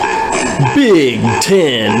Big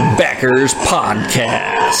Ten Backers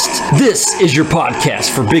Podcast. This is your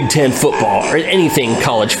podcast for Big Ten football or anything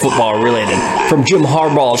college football related. From Jim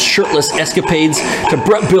Harbaugh's shirtless escapades to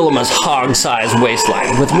Brett Bielema's hog-sized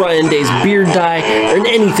waistline with Ryan Day's beard dye and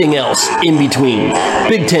anything else in between.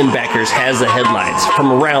 Big Ten Backers has the headlines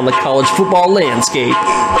from around the college football landscape.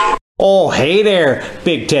 Oh, hey there,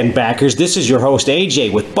 Big Ten Backers. This is your host,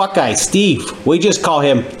 AJ, with Buckeye Steve. We just call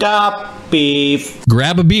him Da Beef.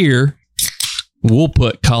 Grab a beer. We'll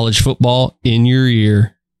put college football in your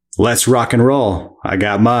ear. Let's rock and roll. I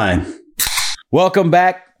got mine. Welcome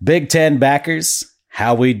back, Big Ten Backers.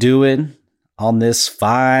 How we doing on this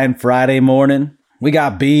fine Friday morning? We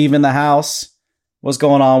got Beve in the house. What's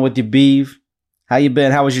going on with you, Beve? How you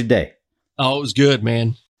been? How was your day? Oh, it was good,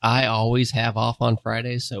 man. I always have off on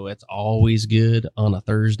Fridays, so it's always good on a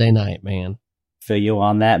Thursday night, man. Feel you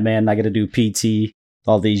on that, man. I got to do PT.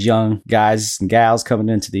 All these young guys and gals coming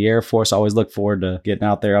into the Air Force. I always look forward to getting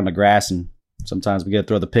out there on the grass, and sometimes we get to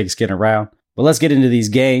throw the pigskin around. But let's get into these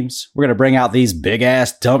games. We're going to bring out these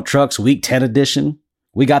big-ass dump trucks Week 10 edition.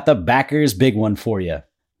 We got the Backers big one for you.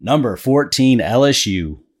 Number 14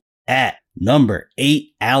 LSU at number 8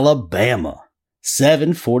 Alabama.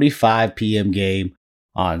 7:45 p.m. game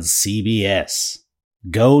on CBS.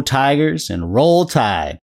 Go Tigers and roll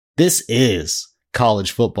Tide. This is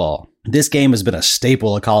college football. This game has been a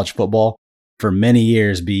staple of college football for many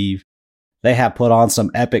years, Beeve. They have put on some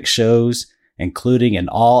epic shows, including an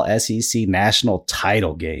all-SEC national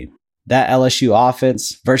title game. That LSU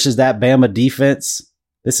offense versus that Bama defense,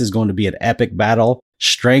 this is going to be an epic battle.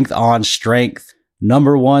 Strength on strength.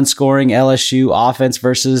 Number 1 scoring LSU offense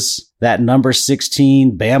versus that number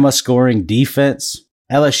 16 Bama scoring defense.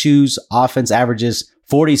 LSU's offense averages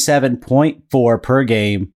 47.4 per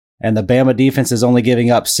game, and the Bama defense is only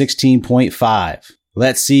giving up 16.5.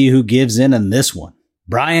 Let's see who gives in this one.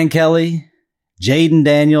 Brian Kelly, Jaden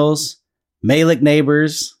Daniels, Malik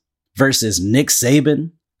Neighbors versus Nick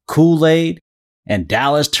Saban, Kool-Aid, and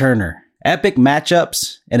Dallas Turner. Epic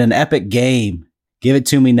matchups and an epic game. Give it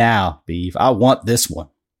to me now, Beef. I want this one.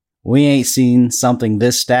 We ain't seen something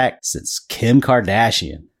this stacked since Kim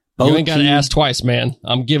Kardashian. You ain't got to ask twice, man.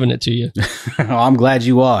 I'm giving it to you. I'm glad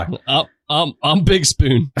you are. I'm Big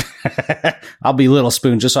Spoon. I'll be Little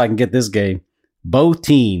Spoon just so I can get this game. Both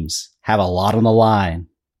teams have a lot on the line.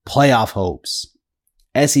 Playoff hopes,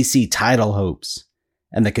 SEC title hopes,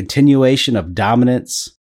 and the continuation of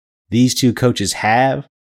dominance these two coaches have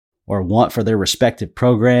or want for their respective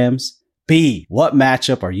programs. B, what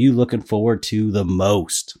matchup are you looking forward to the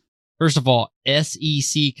most? First of all,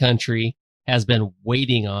 SEC country has been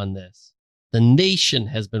waiting on this. The nation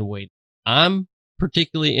has been waiting. I'm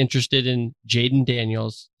particularly interested in Jaden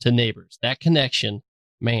Daniels to Neighbors. That connection,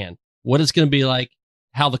 man, what it's going to be like,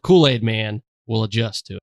 how the Kool-Aid man will adjust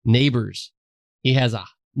to it. Neighbors, he has a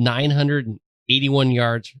 981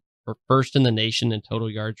 yards for first in the nation in total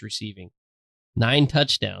yards receiving. 9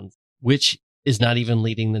 touchdowns, which is not even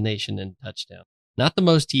leading the nation in touchdowns. Not the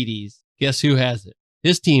most TDs. Guess who has it?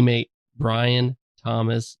 His teammate, Brian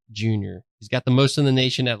Thomas Jr. He's got the most in the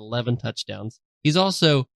nation at 11 touchdowns. He's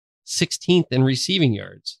also 16th in receiving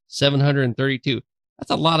yards, 732. That's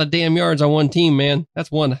a lot of damn yards on one team, man.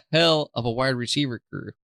 That's one hell of a wide receiver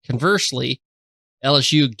crew. Conversely,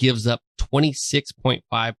 LSU gives up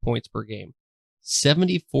 26.5 points per game,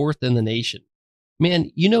 74th in the nation.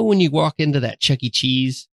 Man, you know when you walk into that Chuck E.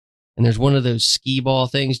 Cheese and there's one of those skee ball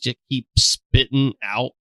things just keep spitting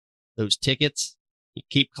out those tickets? You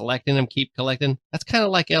keep collecting them, keep collecting. That's kind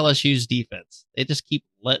of like LSU's defense. They just keep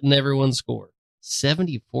letting everyone score.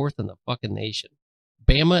 74th in the fucking nation.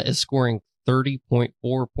 Bama is scoring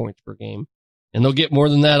 30.4 points per game, and they'll get more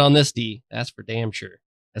than that on this D. That's for damn sure.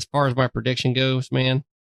 As far as my prediction goes, man,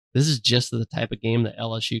 this is just the type of game that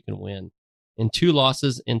LSU can win. And 2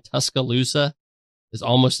 losses in Tuscaloosa is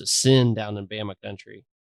almost a sin down in Bama country.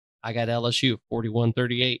 I got LSU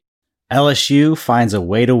 41-38. LSU finds a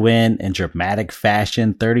way to win in dramatic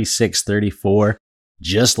fashion, 36-34,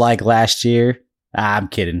 just like last year. I'm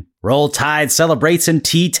kidding. Roll Tide celebrates in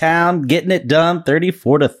T-Town, getting it done,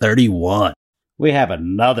 34-31. We have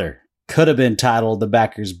another. Could have been titled the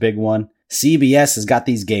Backers Big One. CBS has got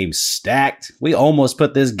these games stacked. We almost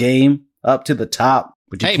put this game up to the top.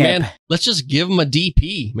 But hey, man, let's just give them a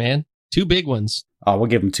DP, man. 2 big ones. Oh, we'll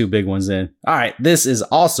give them 2 big ones then. All right, this is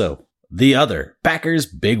also the other Backers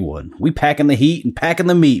Big One. We packing the heat and packing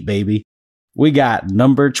the meat, baby. We got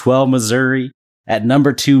number 12 Missouri at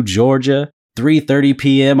number 2 Georgia, 3:30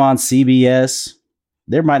 p.m. on CBS.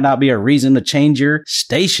 There might not be a reason to change your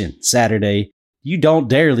station Saturday. You don't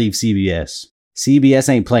dare leave CBS. CBS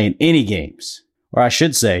ain't playing any games. Or I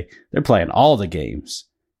should say, they're playing all the games.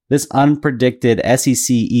 This unpredicted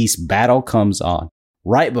SEC East battle comes on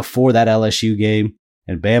right before that LSU game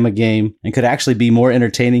and Bama game, and could actually be more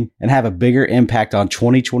entertaining and have a bigger impact on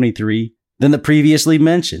 2023 than the previously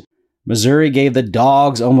mentioned. Missouri gave the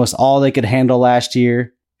Dogs almost all they could handle last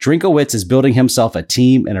year. Drinkowitz is building himself a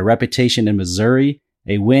team and a reputation in Missouri.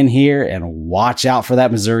 A win here, and watch out for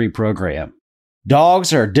that Missouri program.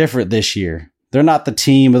 Dogs are different this year. They're not the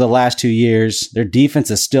team of the last 2 years. Their defense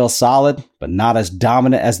is still solid, but not as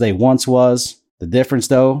dominant as they once was. The difference,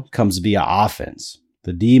 though, comes via offense.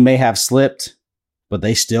 The D may have slipped, but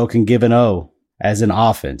they still can give an O as an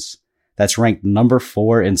offense. That's ranked number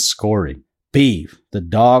 4 in scoring. Beve, the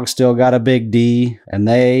Dogs still got a big D, and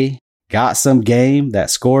they got some game that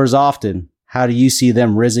scores often. How do you see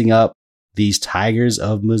them rising up these Tigers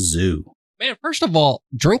of Mizzou? Man, first of all,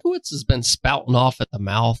 Drinkowitz has been spouting off at the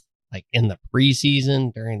mouth, like in the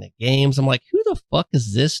preseason, during the games. I'm like, who the fuck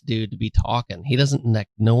is this dude to be talking? He doesn't, like,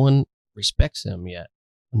 no one respects him yet.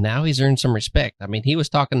 Now he's earned some respect. I mean, he was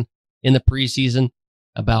talking in the preseason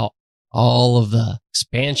about all of the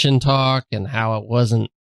expansion talk and how it wasn't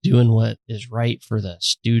doing what is right for the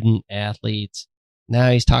student athletes. Now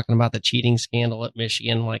he's talking about the cheating scandal at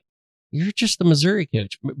Michigan. Like, you're just the Missouri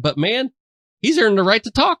coach. But man, he's earned the right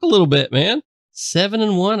to talk a little bit, man.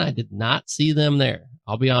 7-1, I did not see them there.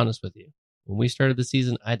 I'll be honest with you. When we started the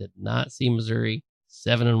season, I did not see Missouri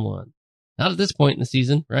 7-1. Not at this point in the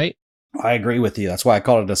season, right? I agree with you. That's why I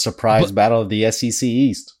called it a surprise battle of the SEC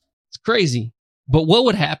East. It's crazy. But what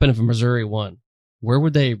would happen if Missouri won? Where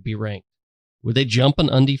would they be ranked? Would they jump an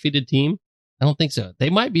undefeated team? I don't think so. They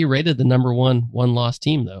might be rated the number one-loss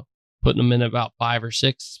team, though. Putting them in about 5 or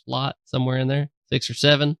 6 slot, somewhere in there. 6 or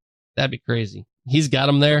 7. That'd be crazy. He's got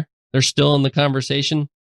them there. They're still in the conversation.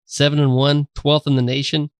 7-1, 12th in the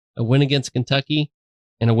nation. A win against Kentucky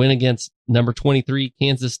and a win against number 23,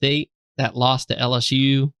 Kansas State. That loss to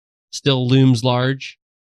LSU still looms large.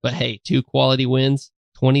 But hey, 2 quality wins.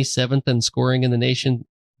 27th in scoring in the nation,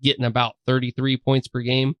 getting about 33 points per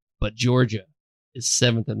game. But Georgia is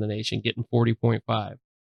 7th in the nation, getting 40.5.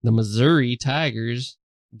 The Missouri Tigers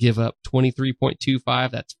give up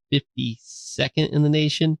 23.25. That's 52nd in the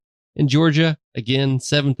nation. And Georgia, again,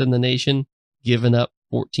 7th in the nation, giving up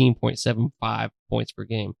 14.75 points per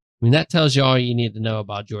game. I mean, that tells you all you need to know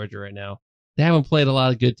about Georgia right now. They haven't played a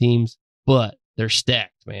lot of good teams, but they're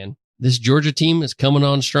stacked, man. This Georgia team is coming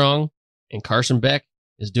on strong, and Carson Beck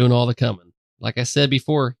is doing all the coming. Like I said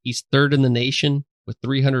before, he's 3rd in the nation with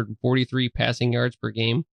 343 passing yards per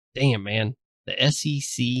game. Damn, man. The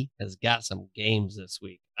SEC has got some games this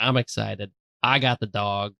week. I'm excited. I got the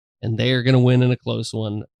Dog, and they are going to win in a close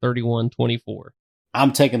one, 31-24.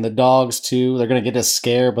 I'm taking the Dogs, too. They're going to get a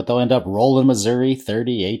scare, but they'll end up rolling Missouri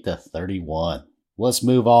 38-31. Let's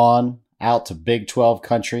move on out to Big 12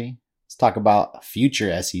 country. Let's talk about a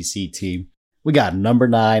future SEC team. We got number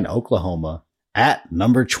 9, Oklahoma, at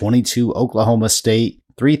number 22, Oklahoma State.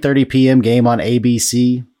 3:30 p.m. game on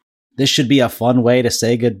ABC. This should be a fun way to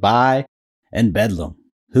say goodbye and Bedlam.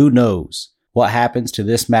 Who knows what happens to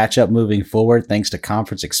this matchup moving forward thanks to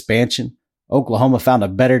conference expansion. Oklahoma found a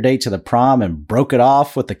better date to the prom and broke it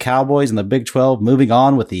off with the Cowboys in the Big 12, moving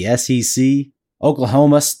on with the SEC.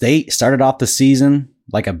 Oklahoma State started off the season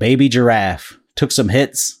like a baby giraffe, took some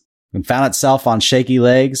hits and found itself on shaky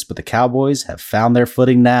legs, but the Cowboys have found their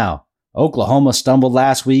footing now. Oklahoma stumbled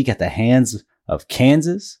last week at the hands of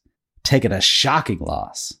Kansas, taking a shocking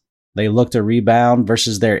loss. They look to rebound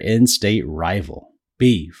versus their in-state rival.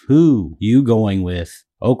 Beve, who you going with?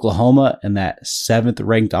 Oklahoma and that 7th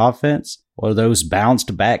ranked offense, or those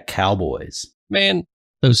bounced back Cowboys? Man,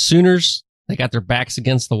 those Sooners, they got their backs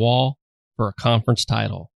against the wall for a conference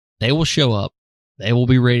title. They will show up. They will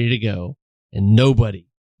be ready to go. And nobody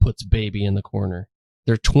puts baby in the corner.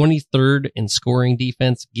 They're 23rd in scoring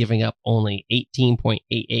defense, giving up only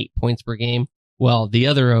 18.88 points per game. Well, the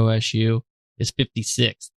other OSU is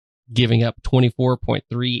 56th, giving up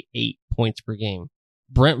 24.38 points per game.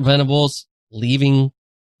 Brent Venables leaving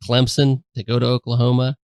Clemson to go to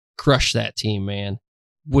Oklahoma. Crush that team, man.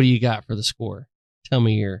 What do you got for the score? Tell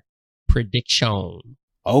me your prediction.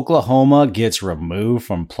 Oklahoma gets removed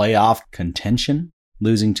from playoff contention,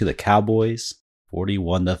 losing to the Cowboys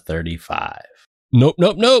 41-35. Nope.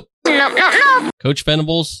 Coach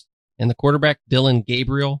Venables and the quarterback Dylan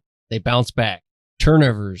Gabriel, they bounce back.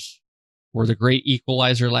 Turnovers were the great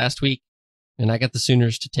equalizer last week, and I got the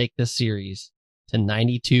Sooners to take this series to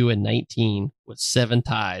 92-19 with 7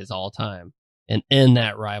 ties all time and end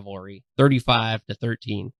that rivalry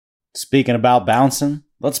 35-13. Speaking about bouncing,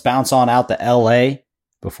 let's bounce on out to LA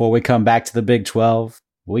before we come back to the Big 12.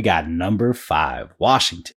 We got number 5,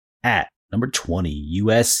 Washington, at number 20,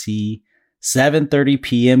 USC, 7:30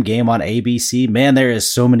 p.m. game on ABC. Man, there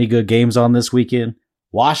is so many good games on this weekend.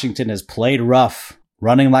 Washington has played rough,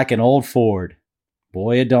 running like an old Ford.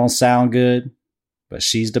 Boy, it don't sound good, but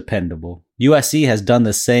she's dependable. USC has done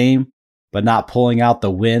the same, but not pulling out the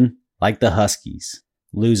win like the Huskies,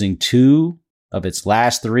 losing 2 of its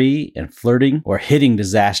last 3 and flirting or hitting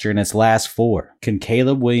disaster in its last 4. Can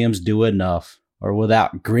Caleb Williams do enough, or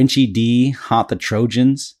without Grinchy D haunt the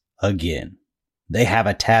Trojans again? They have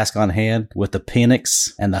a task on hand with the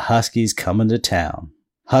Penix and the Huskies coming to town.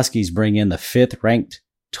 Huskies bring in the 5th ranked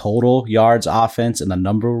total yards offense and the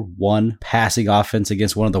number 1 passing offense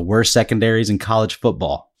against one of the worst secondaries in college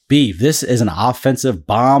football. Beef, this is an offensive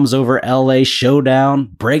bombs over LA showdown.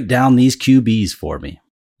 Break down these QBs for me.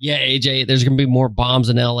 Yeah, AJ, there's going to be more bombs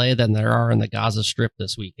in LA than there are in the Gaza Strip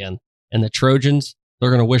this weekend. And the Trojans, they're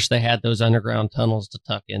going to wish they had those underground tunnels to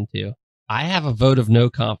tuck into. I have a vote of no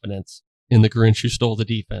confidence in the Grinch who stole the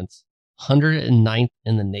defense. 109th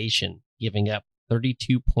in the nation, giving up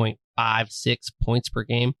 32.56 points per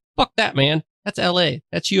game. Fuck that, man. That's LA.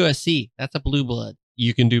 That's USC. That's a blue blood.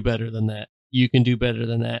 You can do better than that. You can do better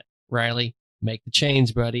than that. Riley, make the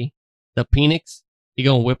change, buddy. The Penix, he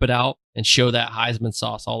going to whip it out and show that Heisman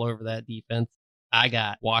sauce all over that defense. I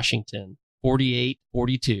got Washington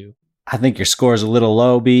 48-42. I think your score is a little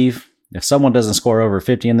low, Beef. If someone doesn't score over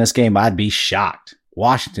 50 in this game, I'd be shocked.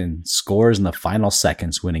 Washington scores in the final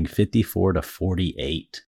seconds, winning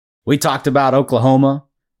 54-48. We talked about Oklahoma,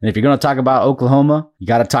 and if you're going to talk about Oklahoma, you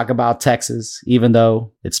got to talk about Texas, even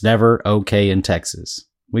though it's never okay in Texas.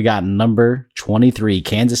 We got number 23,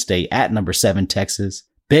 Kansas State, at number 7, Texas.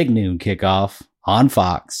 Big noon kickoff on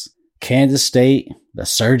Fox. Kansas State, the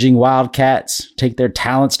surging Wildcats, take their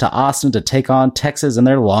talents to Austin to take on Texas and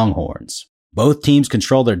their Longhorns. Both teams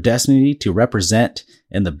control their destiny to represent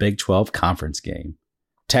in the Big 12 conference game.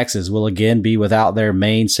 Texas will again be without their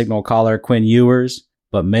main signal caller, Quinn Ewers,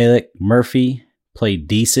 but Malik Murphy played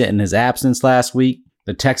decent in his absence last week.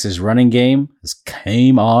 The Texas running game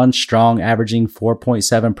came on strong, averaging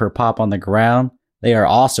 4.7 per pop on the ground. They are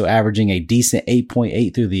also averaging a decent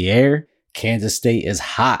 8.8 through the air. Kansas State is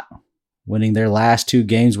hot, winning their last 2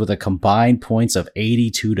 games with a combined points of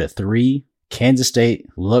 82-3. Kansas State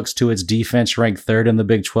looks to its defense ranked 3rd in the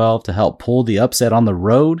Big 12 to help pull the upset on the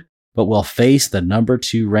road, but will face the number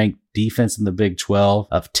 2 ranked defense in the Big 12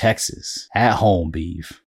 of Texas at home,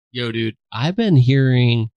 Beef. Yo, dude, I've been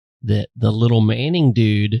hearing that the little Manning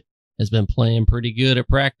dude has been playing pretty good at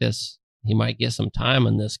practice. He might get some time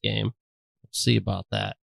in this game. We'll see about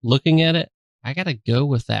that. Looking at it, I got to go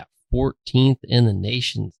with that 14th in the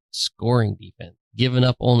nation scoring defense, giving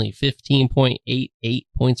up only 15.88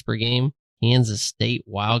 points per game. Kansas State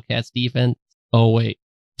Wildcats defense. Oh, wait.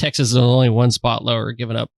 Texas is only 1 spot lower,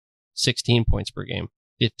 giving up 16 points per game,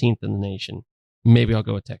 15th in the nation. Maybe I'll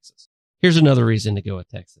go with Texas. Here's another reason to go with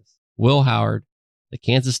Texas. Will Howard, the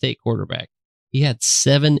Kansas State quarterback, he had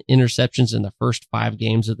 7 interceptions in the first 5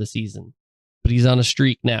 games of the season, but he's on a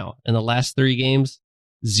streak now. In the last 3 games,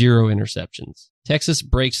 0 interceptions. Texas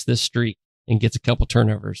breaks this streak and gets a couple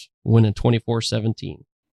turnovers, winning 24-17.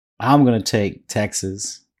 I'm going to take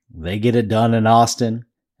Texas. They get it done in Austin,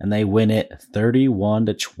 and they win it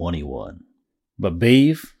 31-21. But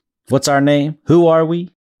Beef, what's our name? Who are we?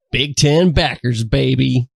 Big Ten backers,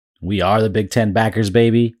 baby. We are the Big Ten backers,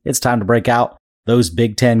 baby. It's time to break out those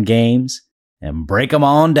Big Ten games and break them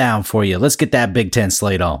on down for you. Let's get that Big Ten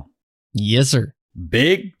slate on. Yes, sir.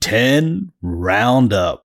 Big Ten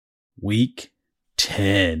Roundup, Week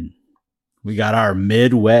 10. We got our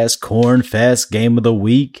Midwest Corn Fest game of the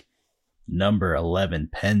week. Number 11,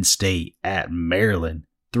 Penn State at Maryland.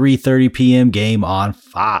 3:30 p.m. game on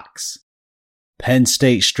Fox. Penn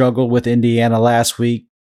State struggled with Indiana last week,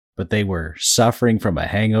 but they were suffering from a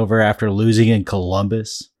hangover after losing in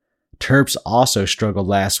Columbus. Terps also struggled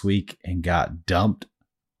last week and got dumped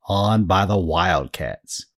on by the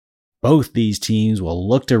Wildcats. Both these teams will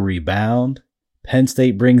look to rebound. Penn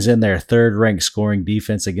State brings in their 3rd-ranked scoring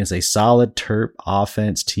defense against a solid Terp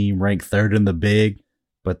offense team ranked 3rd in the Big,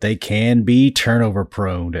 but they can be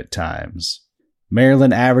turnover-prone at times.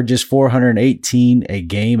 Maryland averages 418 a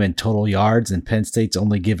game in total yards, and Penn State's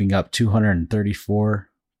only giving up 234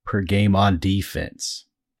 per game on defense.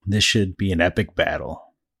 This should be an epic battle.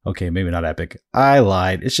 Okay, maybe not epic. I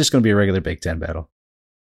lied. It's just going to be a regular Big Ten battle.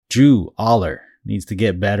 Drew Aller needs to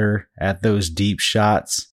get better at those deep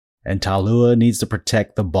shots, and Talua needs to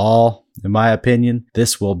protect the ball. In my opinion,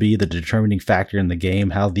 this will be the determining factor in the game,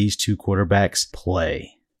 how these 2 quarterbacks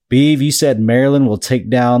play. Beeve, you said Maryland will take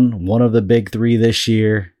down one of the big 3 this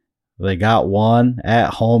year. They got one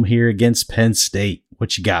at home here against Penn State.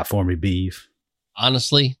 What you got for me, Beeve?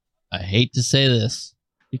 Honestly, I hate to say this,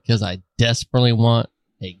 because I desperately want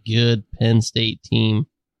a good Penn State team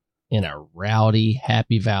in a rowdy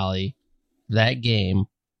Happy Valley for that game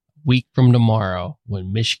a week from tomorrow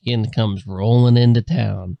when Michigan comes rolling into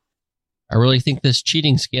town. I really think this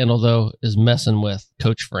cheating scandal, though, is messing with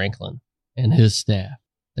Coach Franklin and his staff.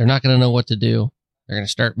 They're not going to know what to do. They're going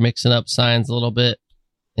to start mixing up signs a little bit.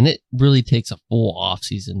 And it really takes a full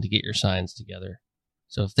offseason to get your signs together.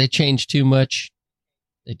 So if they change too much,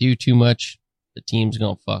 they do too much, the team's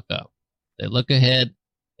going to fuck up. They look ahead,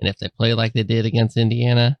 and if they play like they did against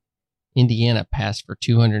Indiana, Indiana passed for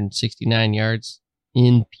 269 yards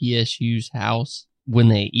in PSU's house when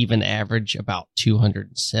they even average about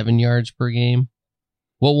 207 yards per game.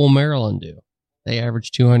 What will Maryland do? They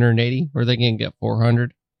average 280, or are they going to get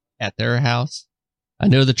 400 at their house? I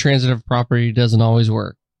know the transitive property doesn't always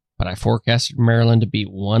work, but I forecasted Maryland to be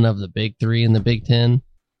one of the big three in the Big Ten,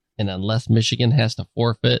 and unless Michigan has to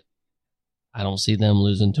forfeit, I don't see them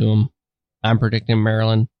losing to them. I'm predicting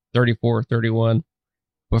Maryland 34-31,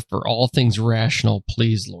 but for all things rational,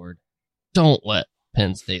 please, Lord, don't let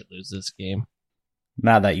Penn State lose this game.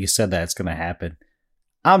 Now that you said that it's going to happen,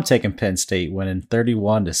 I'm taking Penn State winning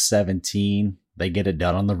 31-17. They get it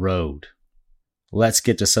done on the road. Let's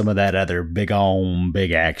get to some of that other big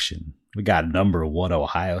action. We got number 1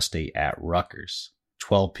 Ohio State at Rutgers.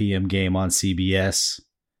 12 p.m. game on CBS.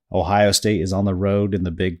 Ohio State is on the road in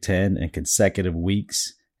the Big Ten in consecutive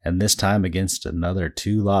weeks, and this time against another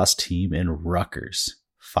 2-loss team in Rutgers.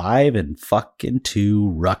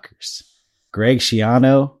 5-2 Rutgers. Greg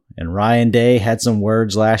Schiano and Ryan Day had some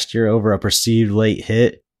words last year over a perceived late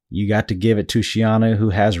hit. You got to give it to Schiano, who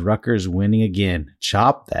has Rutgers winning again.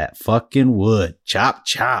 Chop that fucking wood. Chop,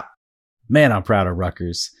 chop. Man, I'm proud of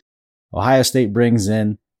Rutgers. Ohio State brings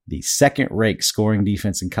in the second-ranked scoring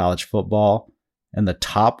defense in college football and the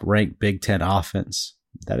top-ranked Big Ten offense.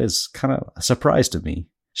 That is kind of a surprise to me.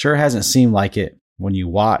 Sure hasn't seemed like it when you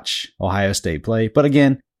watch Ohio State play, but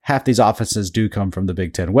again, half these offenses do come from the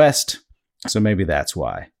Big Ten West, so maybe that's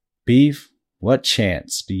why. Beve, what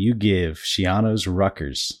chance do you give Schiano's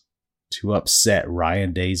Rutgers to upset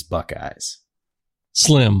Ryan Day's Buckeyes?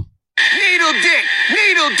 Slim. Needle dick!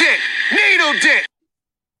 Needle dick! Needle dick!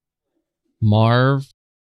 Marv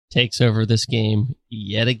takes over this game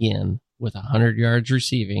yet again with 100 yards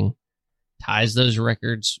receiving, ties those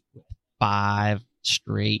records with 5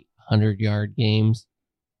 straight 100-yard games.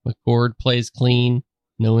 McCord plays clean,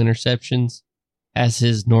 no interceptions, has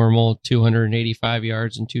his normal 285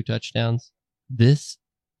 yards and 2 touchdowns. This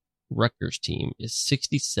Rutgers team is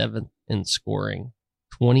 67th in scoring,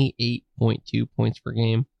 28.2 points per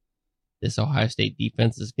game. This Ohio State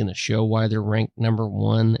defense is going to show why they're ranked number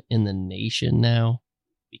 1 in the nation now.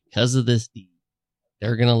 Because of this D,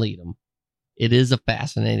 they're going to lead them. It is a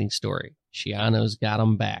fascinating story. Schiano's got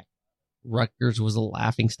them back. Rutgers was a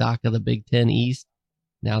laughingstock of the Big Ten East.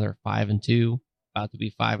 Now they're 5-2, about to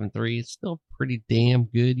be 5-3. It's still a pretty damn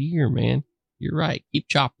good year, man. You're right. Keep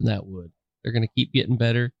chopping that wood. They're going to keep getting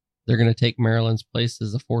better. They're going to take Maryland's place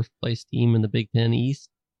as the 4th place team in the Big Ten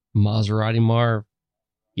East. Maserati Marv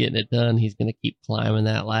getting it done. He's going to keep climbing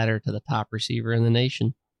that ladder to the top receiver in the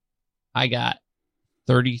nation. I got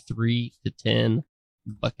 33-10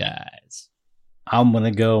 Buckeyes. I'm going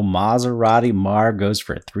to go Maserati Marv goes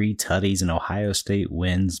for 3 tutties and Ohio State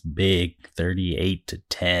wins big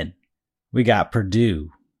 38-10. We got Purdue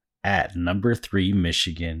at number 3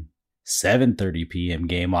 Michigan. 7:30 p.m.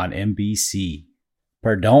 game on NBC.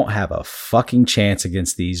 Purdue don't have a fucking chance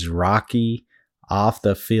against these rocky,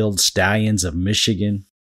 off-the-field stallions of Michigan.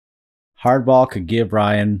 Hardball could give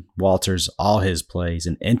Ryan Walters all his plays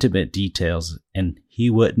and intimate details, and he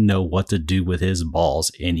wouldn't know what to do with his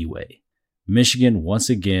balls anyway. Michigan, once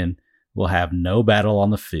again, will have no battle on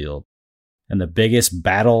the field, and the biggest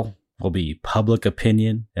battle will be public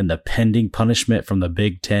opinion and the pending punishment from the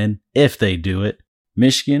Big Ten if they do it.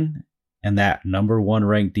 Michigan and that number 1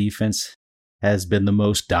 ranked defense has been the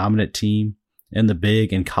most dominant team in the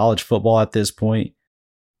Big in college football at this point.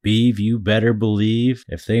 Beve, you better believe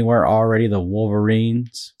if they weren't already the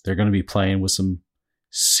Wolverines, they're going to be playing with some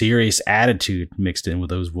serious attitude mixed in with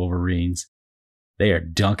those Wolverines. They are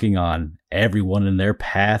dunking on everyone in their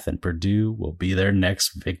path, and Purdue will be their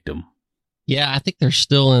next victim. Yeah, I think they're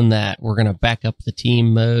still in that we're going to back up the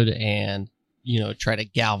team mode and, try to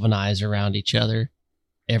galvanize around each other.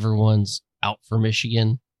 Everyone's out for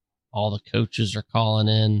Michigan. All the coaches are calling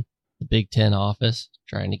in the Big Ten office,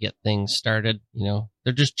 trying to get things started.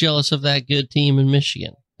 They're just jealous of that good team in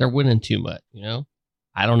Michigan. They're winning too much,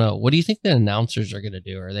 I don't know. What do you think the announcers are going to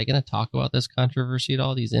do? Are they going to talk about this controversy at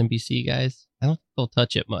all, these NBC guys? I don't think they'll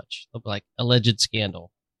touch it much. They'll be like, alleged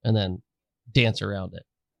scandal, and then dance around it.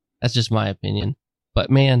 That's just my opinion. But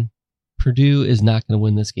man, Purdue is not going to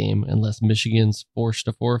win this game unless Michigan's forced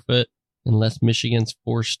to forfeit.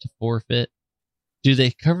 Do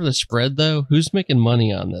they cover the spread, though? Who's making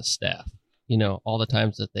money on this staff? You know, all the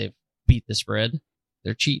times that they've beat the spread,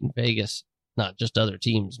 they're cheating Vegas, not just other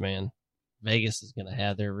teams, man. Vegas is going to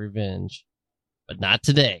have their revenge, but not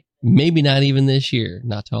today. Maybe not even this year,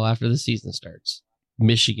 not till after the season starts.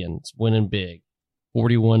 Michigan's winning big,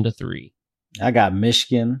 41-3. I got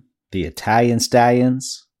Michigan, the Italian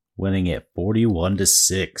Stallions, winning at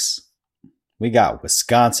 41-6. We got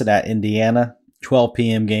Wisconsin at Indiana, 12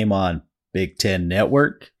 p.m. game on Big Ten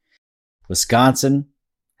Network. Wisconsin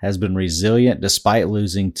has been resilient despite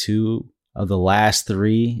losing 2 of the last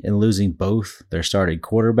 3 and losing both their starting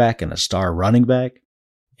quarterback and a star running back.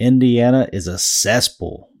 Indiana is a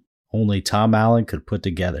cesspool only Tom Allen could put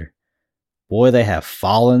together. Boy, they have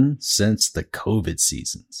fallen since the COVID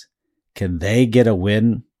seasons. Can they get a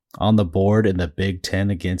win on the board in the Big Ten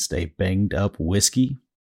against a banged up Whiskey?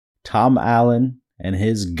 Tom Allen and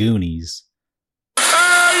his Goonies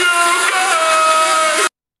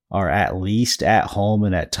are at least at home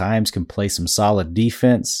and at times can play some solid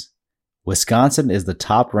defense. Wisconsin is the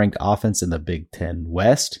top-ranked offense in the Big Ten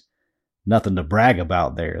West. Nothing to brag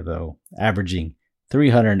about there, though, averaging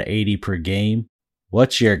 380 per game.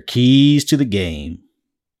 What's your keys to the game?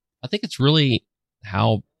 I think it's really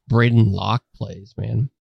how Braden Locke plays, man.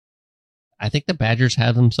 I think the Badgers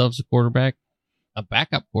have themselves a quarterback, a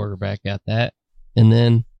backup quarterback at that, and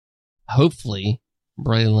then hopefully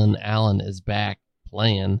Braylon Allen is back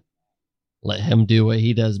playing. Let him do what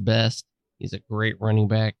he does best. He's a great running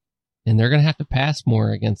back, and they're going to have to pass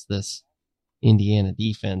more against this Indiana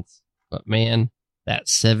defense. But man, that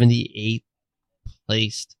 78th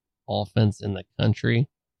placed offense in the country,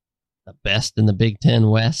 the best in the Big Ten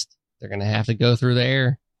West, they're going to have to go through the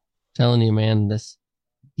air. I'm telling you, man, this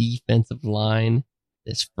defensive line,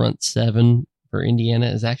 this front 7 for Indiana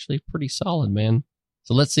is actually pretty solid, man.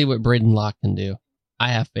 So let's see what Braden Locke can do. I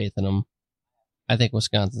have faith in him. I think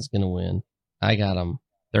Wisconsin's going to win. I got them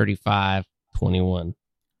 35-21.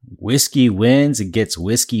 Whiskey wins and gets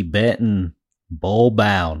Whiskey Benton bowl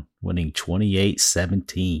bound, winning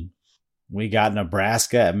 28-17. We got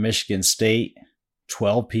Nebraska at Michigan State,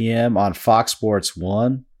 12 p.m. on Fox Sports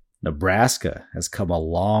 1. Nebraska has come a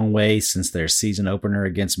long way since their season opener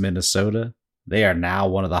against Minnesota. They are now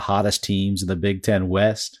one of the hottest teams in the Big Ten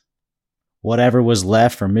West. Whatever was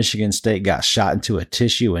left from Michigan State got shot into a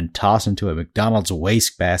tissue and tossed into a McDonald's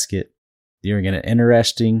wastebasket during an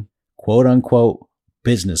interesting, quote-unquote,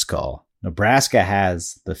 business call. Nebraska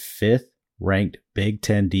has the 5th ranked Big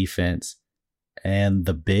Ten defense and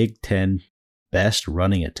the Big Ten best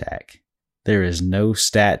running attack. There is no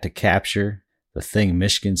stat to capture the thing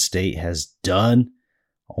Michigan State has done.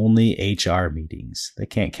 Only HR meetings. They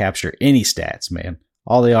can't capture any stats, man.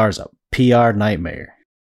 All they are is a PR nightmare.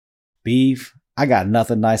 Beve, I got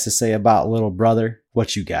nothing nice to say about little brother.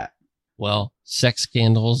 What you got? Well, sex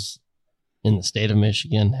scandals in the state of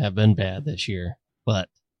Michigan have been bad this year. But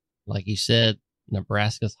like you said,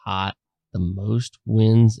 Nebraska's hot. The most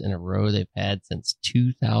wins in a row they've had since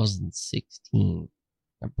 2016.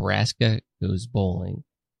 Nebraska goes bowling.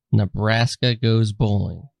 Nebraska goes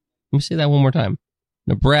bowling. Let me say that one more time.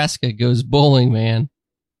 Nebraska goes bowling, man.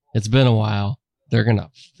 It's been a while. They're going to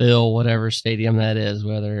fill whatever stadium that is,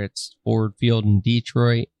 whether it's Ford Field in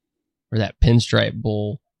Detroit or that Pinstripe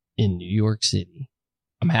Bowl in New York City.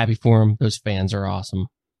 I'm happy for them. Those fans are awesome.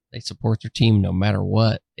 They support their team no matter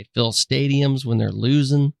what. They fill stadiums when they're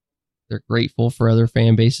losing. They're grateful for other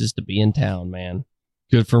fan bases to be in town, man.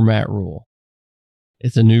 Good for Matt Rule.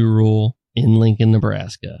 It's a new rule in Lincoln,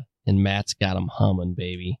 Nebraska, and Matt's got them humming,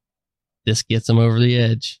 baby. This gets them over the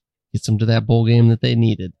edge, gets them to that bowl game that they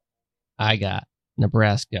needed. I got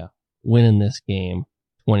Nebraska winning this game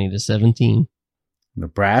 20-17.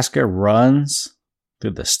 Nebraska runs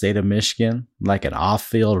through the state of Michigan like an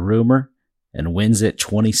off-field rumor and wins it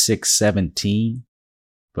 26-17.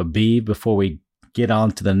 But before we get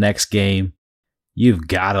on to the next game, you've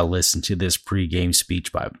got to listen to this pregame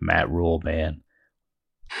speech by Matt Rule, man.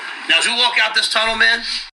 Now, as we walk out this tunnel, man,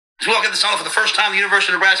 as we walk out this tunnel for the first time at the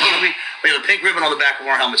University of Nebraska, we have a pink ribbon on the back of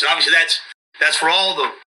our helmets. And obviously that's for all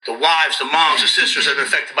the wives, the moms, the sisters that have been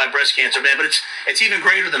affected by breast cancer, man. But it's even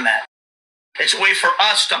greater than that. It's a way for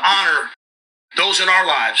us to honor those in our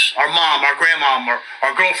lives, our mom, our grandmom,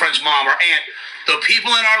 our girlfriend's mom, our aunt, the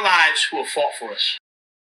people in our lives who have fought for us.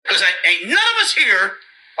 Because ain't none of us here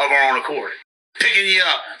of our own accord. Picking you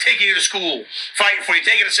up, taking you to school, fighting for you,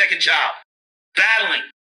 taking a second job, battling,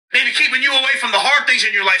 maybe keeping you away from the hard things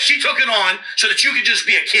in your life. She took it on so that you could just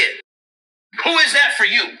be a kid. Who is that for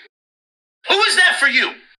you? Who is that for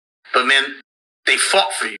you? But man, They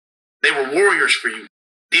fought for you. They were warriors for you.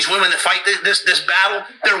 These women that fight this battle,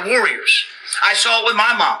 they're warriors. I saw it with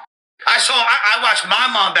my mom. I watched my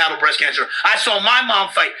mom battle breast cancer. I saw my mom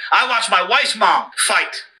fight. I watched my wife's mom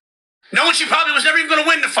fight. Knowing she probably was never even going to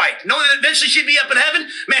win the fight. Knowing that eventually she'd be up in heaven.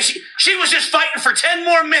 Man, she was just fighting for 10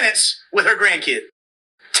 more minutes with her grandkid.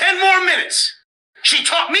 10 more minutes. She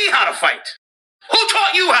taught me how to fight. Who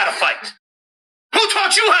taught you how to fight? Who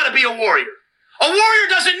taught you how to be a warrior? A warrior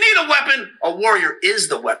doesn't need a weapon. A warrior is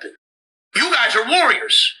the weapon. You guys are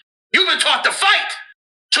warriors. You've been taught to fight.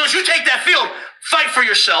 So as you take that field, fight for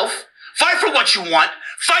yourself. Fight for what you want.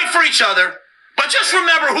 Fight for each other. But just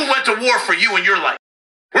remember who went to war for you in your life.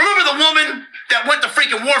 Remember the woman that went to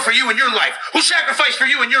freaking war for you in your life, who sacrificed for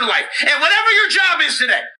you in your life. And whatever your job is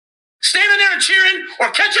today, standing there and cheering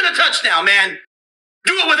or catching a touchdown, man,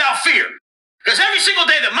 do it without fear. Because every single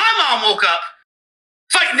day that my mom woke up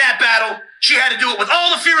fighting that battle, she had to do it with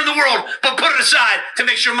all the fear in the world, but put it aside to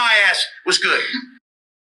make sure my ass was good.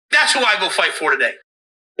 That's who I go fight for today.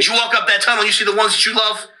 As you walk up that tunnel, you see the ones that you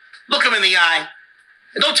love, look them in the eye,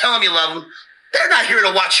 and don't tell them you love them. They're not here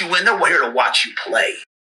to watch you win. They're here to watch you play.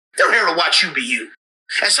 They're here to watch you be you.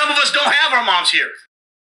 And some of us don't have our moms here.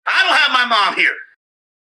 I don't have my mom here.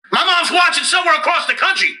 My mom's watching somewhere across the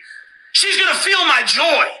country. She's going to feel my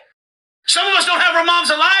joy. Some of us don't have our moms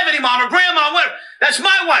alive anymore, or grandma, whatever. That's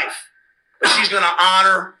my wife. But she's going to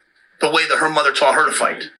honor the way that her mother taught her to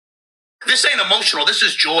fight. This ain't emotional. This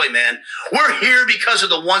is joy, man. We're here because of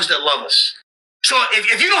the ones that love us. So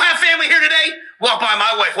if you don't have family here today, walk by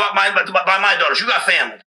my wife, walk by my daughters. You got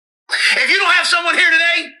family. If you don't have someone here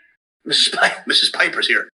today, Mrs. Piper's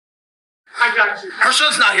here. I got you. Her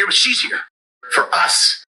son's not here, but she's here. For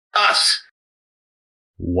us. Us.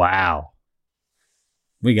 Wow.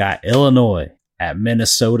 We got Illinois at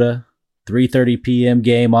Minnesota. 3:30 p.m.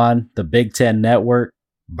 game on the Big Ten Network.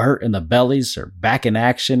 Burt and the Bellies are back in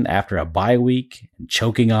action after a bye week and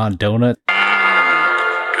choking on donuts.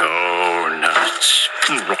 Donuts.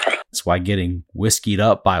 That's why getting whiskeyed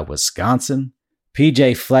up by Wisconsin.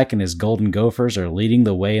 PJ Fleck and his Golden Gophers are leading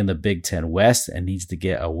the way in the Big Ten West and needs to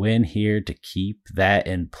get a win here to keep that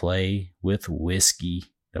in play with whiskey.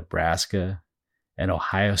 Nebraska and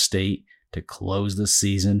Ohio State to close the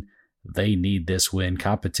season. They need this win.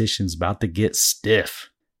 Competition's about to get stiff.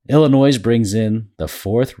 Illinois brings in the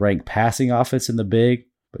 4th ranked passing offense in the Big,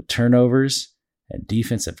 but turnovers and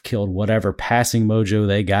defense have killed whatever passing mojo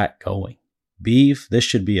they got going. Beve, this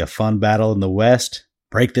should be a fun battle in the West.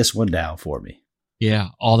 Break this one down for me. Yeah,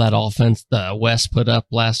 all that offense the West put up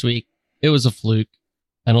last week, it was a fluke.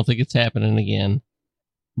 I don't think it's happening again.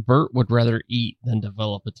 Burt would rather eat than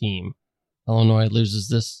develop a team. Illinois loses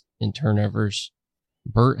this in turnovers.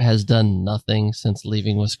 Burt has done nothing since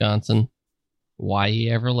leaving Wisconsin. Why he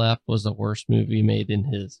ever left was the worst move he made in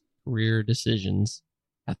his career decisions.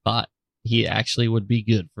 I thought he actually would be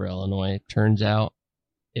good for Illinois. Turns out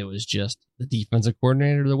it was just the defensive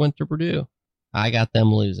coordinator that went to Purdue. I got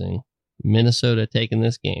them losing. Minnesota taking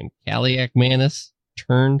this game. Kaliak Manis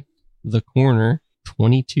turned the corner.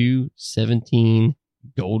 22-17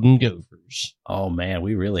 Golden Gophers. Oh man,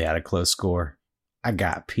 we really had a close score. I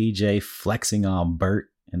got PJ flexing on Burt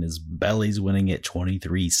and his Bellies winning it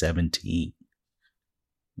 23-17.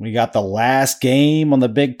 We got the last game on the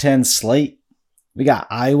Big Ten slate. We got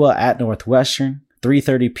Iowa at Northwestern.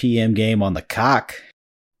 3:30 p.m. game on the Cock.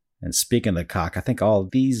 And speaking of the Cock, I think all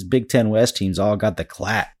these Big Ten West teams all got the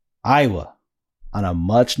clap. Iowa on a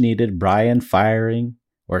much-needed Brian firing,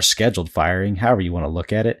 or scheduled firing, however you want to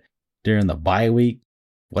look at it, during the bye week,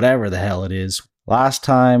 whatever the hell it is. Last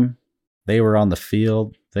time they were on the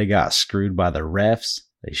field, they got screwed by the refs.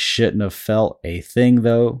 They shouldn't have felt a thing,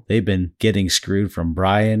 though. They've been getting screwed from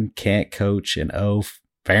Brian, can't coach, and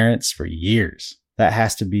Ferentz for years. That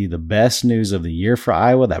has to be the best news of the year for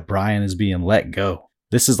Iowa, that Brian is being let go.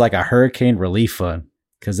 This is like a hurricane relief fund,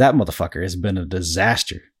 because that motherfucker has been a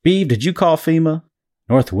disaster. Beve, did you call FEMA?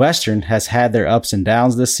 Northwestern has had their ups and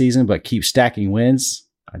downs this season, but keep stacking wins.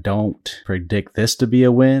 I don't predict this to be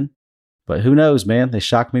a win, but who knows, man? They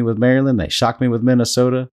shocked me with Maryland. They shocked me with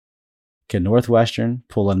Minnesota. Can Northwestern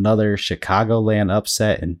pull another Chicagoland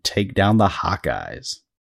upset and take down the Hawkeyes?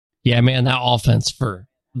 Yeah, man, that offense for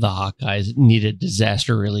the Hawkeyes needed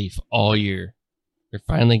disaster relief all year. They're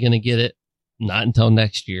finally going to get it. Not until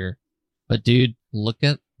next year. But, dude, look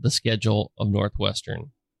at the schedule of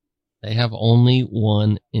Northwestern. They have only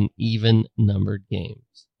won in even-numbered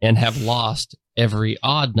games and have lost every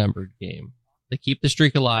odd-numbered game. They keep the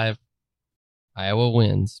streak alive. Iowa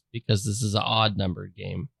wins because this is an odd-numbered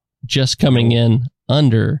game. Just coming in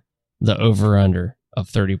under the over-under of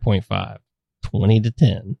 30.5.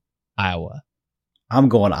 20-10. Iowa. I'm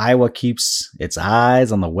going Iowa keeps its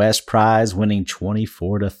eyes on the West prize, winning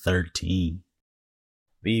 24-13.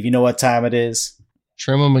 Beeve, you know what time it is?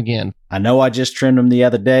 Trim them again. I know I just trimmed them the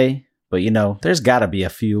other day, but there's got to be a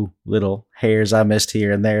few little hairs I missed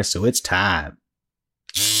here and there, so it's time.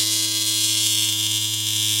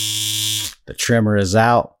 The trimmer is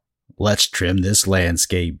out. Let's trim this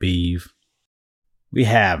landscape, Beeve. We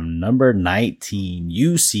have number 19,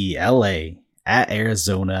 UCLA at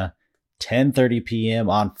Arizona, 10:30 p.m.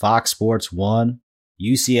 on Fox Sports 1.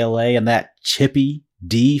 UCLA and that chippy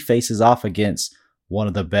D faces off against one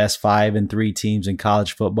of the best 5-3 teams in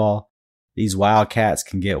college football. These Wildcats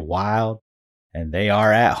can get wild, and they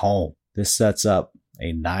are at home. This sets up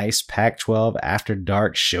a nice Pac-12 after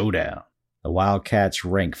dark showdown. The Wildcats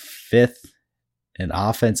rank 5th in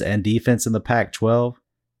offense and defense in the Pac-12.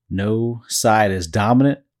 No side is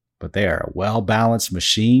dominant, but they are a well-balanced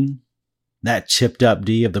machine. That chipped up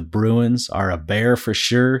D of the Bruins are a bear for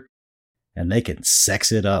sure, and they can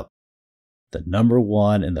sex it up. The number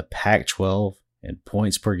 1 in the Pac-12 in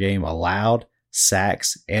points per game allowed,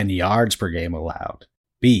 sacks, and yards per game allowed.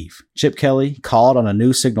 Beef. Chip Kelly called on a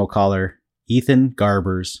new signal caller, Ethan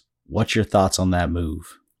Garbers. What's your thoughts on that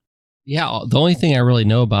move? Yeah, the only thing I really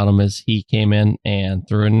know about him is he came in and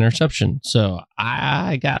threw an interception. So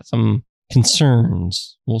I got some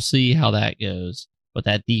concerns. We'll see how that goes. But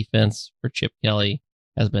that defense for Chip Kelly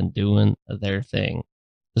has been doing their thing.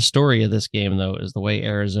 The story of this game, though, is the way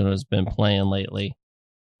Arizona has been playing lately.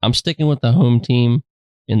 I'm sticking with the home team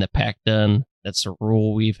in the Pac-10. That's a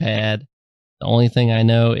rule we've had. The only thing I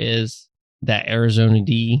know is that Arizona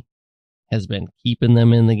D has been keeping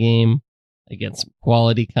them in the game against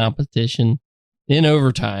quality competition. In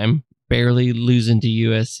overtime, barely losing to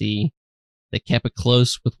USC. They kept it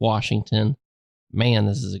close with Washington. Man,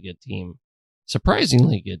 this is a good team.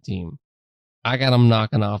 Surprisingly good team. I got them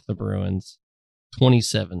knocking off the Bruins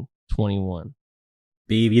 27-21.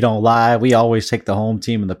 Beeve, you don't lie. We always take the home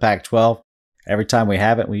team in the Pac-12. Every time we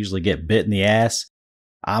have it, we usually get bit in the ass.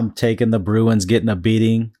 I'm taking the Bruins getting a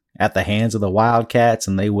beating at the hands of the Wildcats,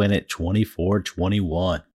 and they win it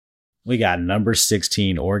 24-21. We got number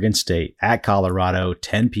 16, Oregon State at Colorado,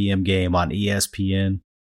 10 p.m. game on ESPN.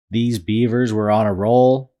 These Beavers were on a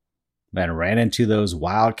roll. Then ran into those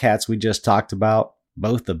Wildcats we just talked about.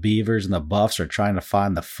 Both the Beavers and the Buffs are trying to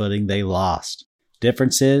find the footing they lost.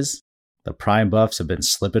 Difference is, the Prime Buffs have been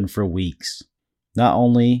slipping for weeks. Not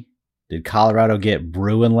only did Colorado get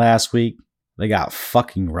Bruin last week, they got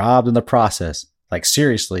fucking robbed in the process. Like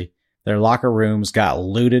seriously, their locker rooms got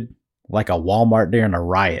looted like a Walmart during a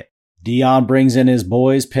riot. Dion brings in his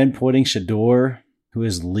boys, pinpointing Shador, who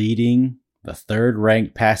is leading the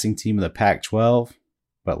 3rd-ranked passing team in the Pac-12.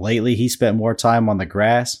 But lately, he spent more time on the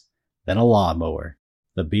grass than a lawnmower.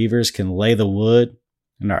 The Beavers can lay the wood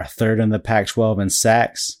and are 3rd in the Pac-12 in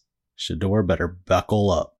sacks. Shador better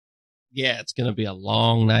buckle up. Yeah, it's going to be a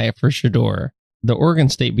long night for Shador. The Oregon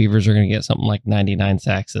State Beavers are going to get something like 99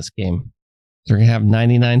 sacks this game. They're going to have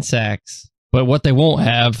 99 sacks. But what they won't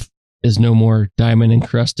have is no more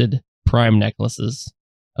diamond-encrusted prime necklaces.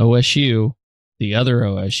 OSU, the other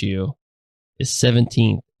OSU, is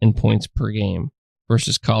 17th in points per game.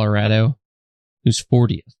 Versus Colorado, who's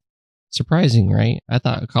 40th. Surprising, right? I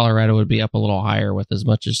thought Colorado would be up a little higher with as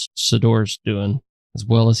much as Shador's doing, as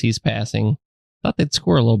well as he's passing. Thought they'd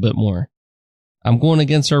score a little bit more. I'm going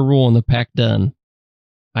against our rule in the Pac-10.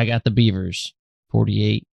 I got the Beavers,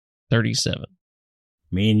 48-37.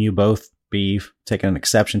 Me and you both, Beeve, taking an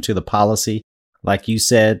exception to the policy. Like you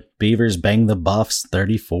said, Beavers bang the Buffs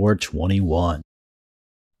 34-21.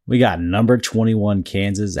 We got number 21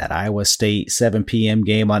 Kansas at Iowa State, 7 p.m.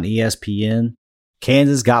 game on ESPN.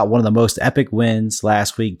 Kansas got one of the most epic wins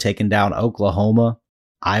last week, taking down Oklahoma.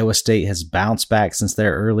 Iowa State has bounced back since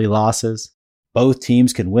their early losses. Both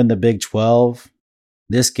teams can win the Big 12.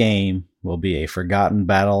 This game will be a forgotten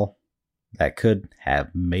battle that could have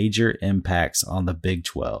major impacts on the Big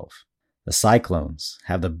 12. The Cyclones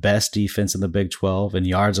have the best defense in the Big 12 in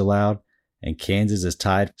yards allowed, and Kansas is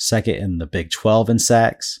tied 2nd in the Big 12 in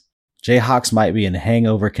sacks. Jayhawks might be in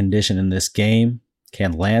hangover condition in this game.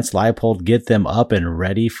 Can Lance Leipold get them up and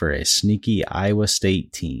ready for a sneaky Iowa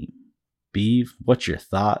State team? Beeve, what's your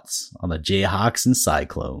thoughts on the Jayhawks and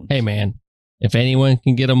Cyclones? Hey, man, if anyone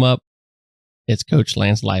can get them up, it's Coach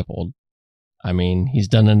Lance Leipold. I mean, he's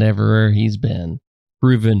done it everywhere he's been.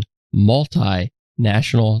 Proven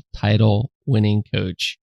multi-national title winning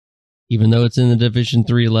coach. Even though it's in the Division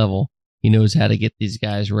III level, he knows how to get these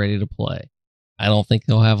guys ready to play. I don't think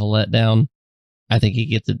he'll have a letdown. I think he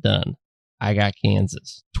gets it done. I got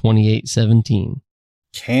Kansas, 28-17.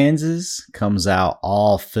 Kansas comes out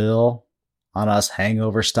all fill on us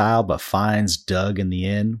hangover style, but finds Doug in the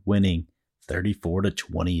end, winning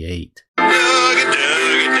 34-28.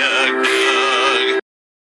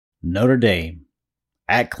 Notre Dame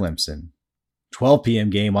at Clemson. 12 p.m.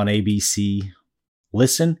 game on ABC.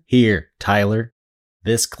 Listen here, Tyler.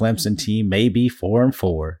 This Clemson team may be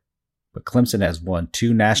 4-4, but Clemson has won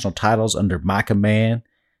 2 national titles under my command,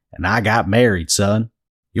 and I got married, son.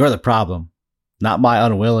 You're the problem, not my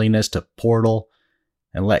unwillingness to portal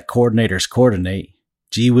and let coordinators coordinate.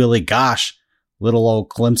 Gee willy gosh, little old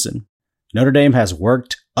Clemson. Notre Dame has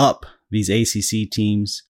worked up these ACC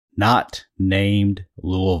teams, not named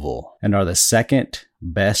Louisville, and are the second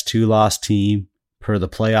best 2-loss team per the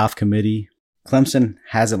playoff committee. Clemson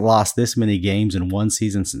hasn't lost this many games in one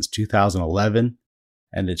season since 2011,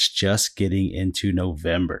 and it's just getting into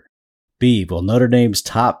November. B, will Notre Dame's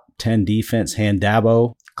top 10 defense hand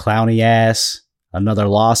Dabo, clowny ass, another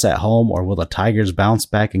loss at home, or will the Tigers bounce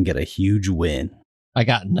back and get a huge win? I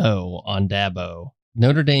got no on Dabo.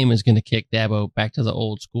 Notre Dame is going to kick Dabo back to the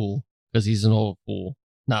old school because he's an old fool.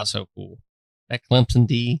 Not so cool. That Clemson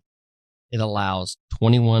D, it allows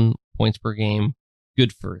 21 points per game,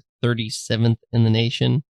 good for 37th in the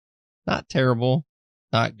nation. Not terrible,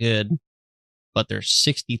 not good, but they're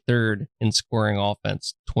 63rd in scoring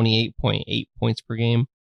offense, 28.8 points per game.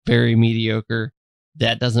 Very mediocre.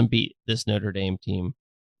 That doesn't beat this Notre Dame team.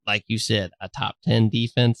 Like you said, a top 10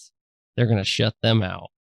 defense, they're going to shut them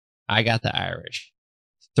out. I got the Irish,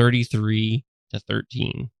 33-13.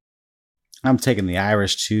 I'm taking the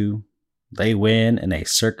Irish too. They win in a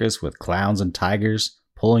circus with clowns and tigers,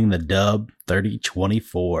 pulling the dub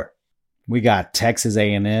 30-24. We got Texas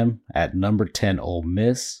A&M at number 10 Ole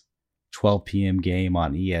Miss, 12 p.m. game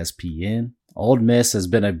on ESPN. Ole Miss has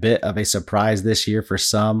been a bit of a surprise this year for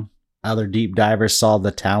some. Other deep divers saw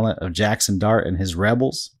the talent of Jackson Dart and his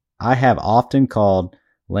Rebels. I have often called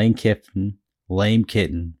Lane Kiffin lame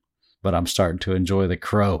kitten, but I'm starting to enjoy the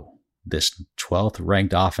Crow. This 12th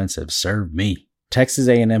ranked offense has served me. Texas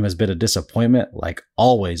A&M has been a disappointment like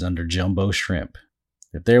always under Jumbo Shrimp.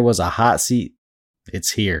 If there was a hot seat,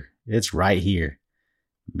 it's here. It's right here.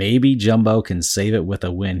 Maybe Jumbo can save it with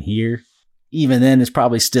a win here. Even then, it's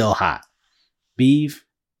probably still hot. Beve,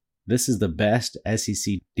 this is the best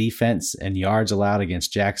SEC defense and yards allowed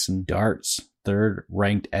against Jackson Dart's 3rd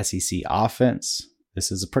ranked SEC offense.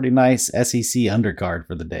 This is a pretty nice SEC undercard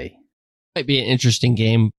for the day. Might be an interesting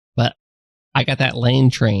game, but I got that Lane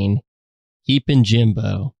train keeping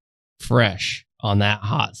Jimbo fresh on that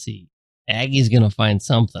hot seat. Aggie's going to find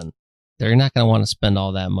something. They're not going to want to spend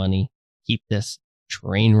all that money. Keep this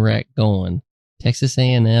train wreck going. Texas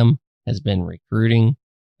A&M has been recruiting.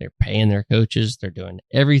 They're paying their coaches. They're doing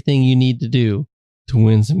everything you need to do to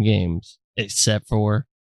win some games, except for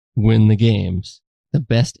win the games. The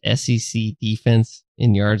best SEC defense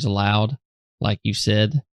in yards allowed, like you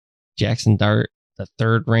said, Jackson Dart, the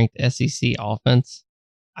 3rd ranked SEC offense.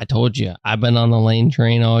 I told you, I've been on the Lane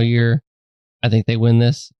train all year. I think they win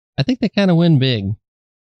this. I think they kind of win big,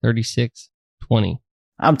 36-20.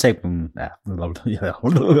 I'm taking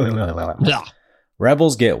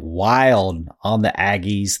Rebels get wild on the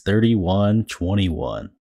Aggies, 31-21.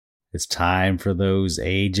 It's time for those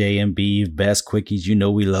AJ and Beve best quickies. You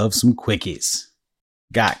know we love some quickies.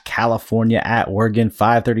 Got California at Oregon,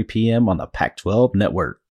 5:30 p.m. on the Pac-12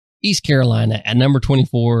 network. East Carolina at number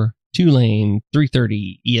 24, Tulane,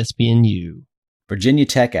 3:30 ESPNU. Virginia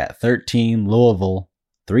Tech at 13, Louisville,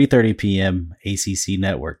 3:30 p.m. ACC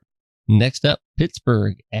network. Next up,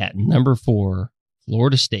 Pittsburgh at number 4,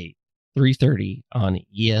 Florida State, 3:30 on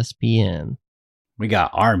ESPN. We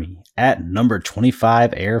got Army at number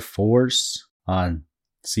 25, Air Force on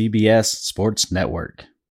CBS Sports Network.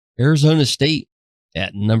 Arizona State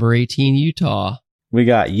at number 18, Utah. We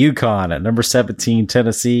got UConn at number 17,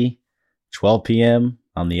 Tennessee, 12 p.m.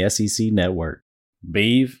 on the SEC Network.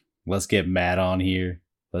 Beve, let's get Matt on here.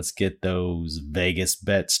 Let's get those Vegas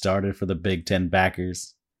bets started for the Big Ten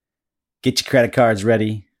backers. Get your credit cards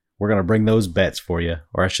ready. We're going to bring those bets for you.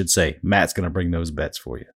 Or I should say, Matt's going to bring those bets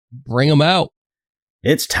for you. Bring them out.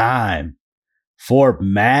 It's time for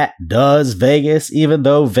Matt Does Vegas, even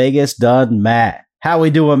though Vegas done Matt. How we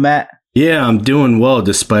doing, Matt? Yeah, I'm doing well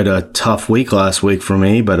despite a tough week last week for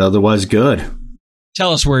me, but otherwise good.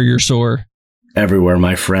 Tell us where you're sore. Everywhere,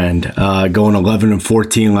 my friend. Going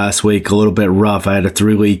 11-14 last week, a little bit rough. I had a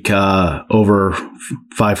 3-week over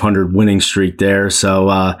 500 winning streak there,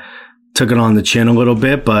 so took it on the chin a little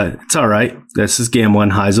bit, but it's all right. This is gambling,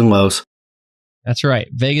 highs and lows. That's right.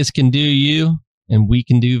 Vegas can do you, and we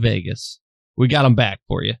can do Vegas. We got them back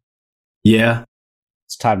for you. Yeah.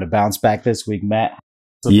 It's time to bounce back this week, Matt.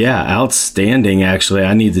 Yeah, outstanding, actually.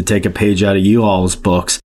 I need to take a page out of you all's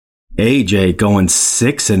books. AJ going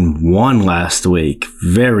 6-1 last week.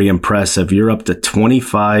 Very impressive. You're up to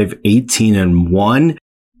 25-18-1.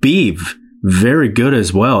 Beve, very good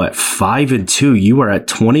as well at 5-2. You are at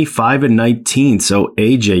 25-19. So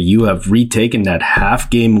AJ, you have retaken that half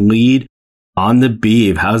game lead on the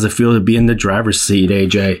Beve. How does it feel to be in the driver's seat,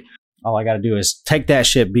 AJ? All I got to do is take that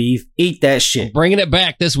shit, Beve. Eat that shit. Bringing it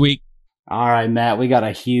back this week. All right, Matt, we got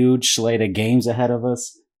a huge slate of games ahead of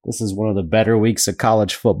us. This is one of the better weeks of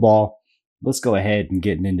college football. Let's go ahead and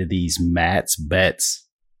get into these Matt's bets.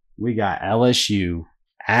 We got LSU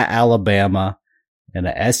at Alabama and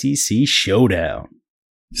a SEC showdown.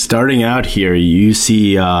 Starting out here, you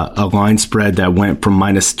see a line spread that went from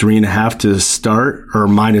 -3.5 to start, or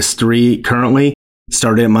 -3 currently.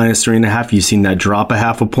 Started at -3.5. You've seen that drop a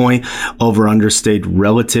half a point. Over under stayed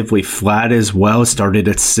relatively flat as well. Started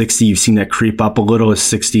at 60. You've seen that creep up a little at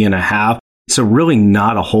 60.5. So really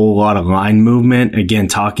not a whole lot of line movement. Again,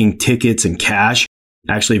 talking tickets and cash.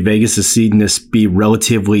 Actually, Vegas is seeing this be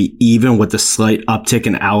relatively even with a slight uptick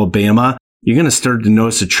in Alabama. You're going to start to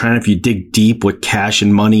notice a trend if you dig deep with cash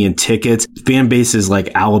and money and tickets. Fan bases like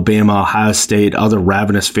Alabama, Ohio State, other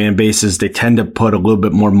ravenous fan bases, they tend to put a little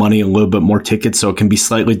bit more money, a little bit more tickets, so it can be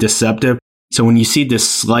slightly deceptive. So when you see this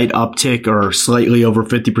slight uptick or slightly over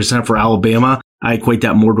 50% for Alabama, I equate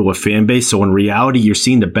that more to a fan base. So in reality, you're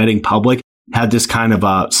seeing the betting public had this kind of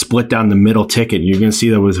a split down the middle ticket. You're going to see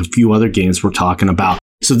there was a few other games we're talking about.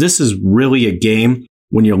 So this is really a game.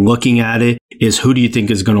 When you're looking at it, is who do you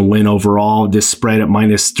think is going to win overall? This spread at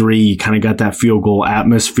 -3, you kind of got that field goal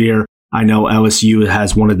atmosphere. I know LSU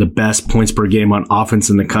has one of the best points per game on offense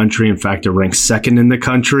in the country. In fact, it ranks second in the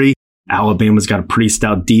country. Alabama's got a pretty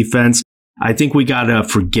stout defense. I think we got to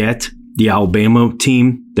forget the Alabama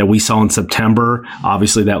team that we saw in September.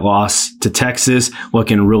 Obviously, that loss to Texas,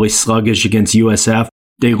 looking really sluggish against USF.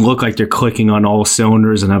 They look like they're clicking on all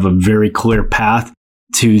cylinders and have a very clear path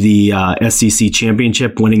to the SEC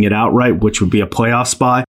championship, winning it outright, which would be a playoff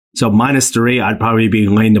spot. So -3, I'd probably be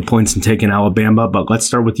laying the points and taking Alabama. But let's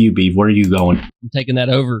start with you, Beve. Where are you going? I'm taking that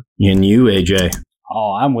over. And you, AJ?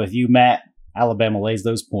 Oh, I'm with you, Matt. Alabama lays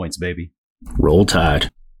those points, baby. Roll Tide.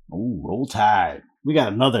 Ooh, roll Tide. We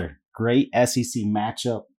got another great SEC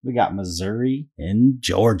matchup. We got Missouri and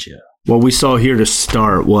Georgia. What we saw here to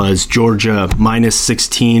start was Georgia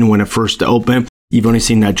 -16 when it first opened. You've only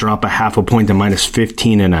seen that drop a half a point to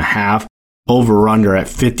 -15.5. Over under at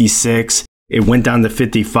 56. It went down to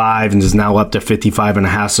 55 and is now up to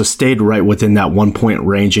 55.5. So stayed right within that 1 point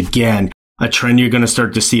range. Again, a trend you're going to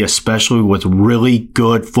start to see, especially with really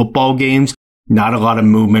good football games. Not a lot of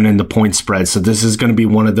movement in the point spread. So this is going to be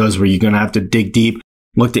one of those where you're going to have to dig deep,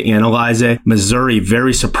 look to analyze it. Missouri,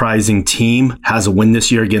 very surprising team, has a win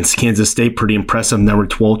this year against Kansas State. Pretty impressive. They were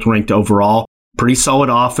 12th ranked overall. Pretty solid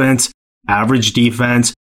offense. Average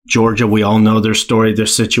defense. Georgia, we all know their story, their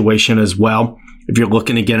situation as well. If you're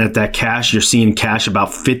looking again at that cash, you're seeing cash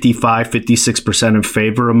about 56% in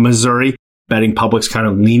favor of Missouri. Betting public's kind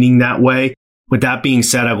of leaning that way. With that being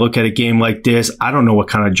said, I look at a game like this. I don't know what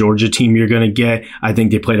kind of Georgia team you're going to get. I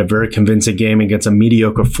think they played a very convincing game against a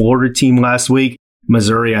mediocre Florida team last week.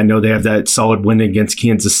 Missouri, I know they have that solid win against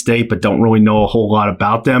Kansas State, but don't really know a whole lot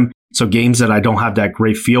about them. So games that I don't have that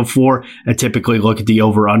great feel for, I typically look at the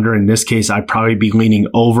over-under. In this case, I'd probably be leaning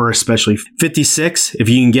over, especially 56. If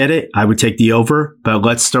you can get it, I would take the over. But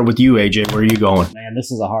let's start with you, AJ. Where are you going? Man, this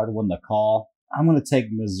is a hard one to call. I'm going to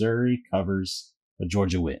take Missouri covers, but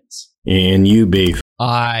Georgia wins. And you, Beef.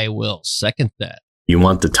 I will second that. You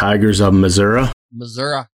want the Tigers of Missouri?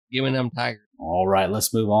 Missouri, giving them Tigers. All right,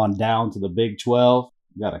 let's move on down to the Big 12.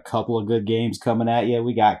 We got a couple of good games coming at you.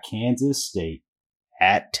 We got Kansas State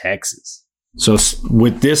at Texas. So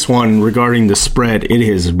with this one, regarding the spread, it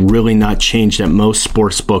has really not changed at most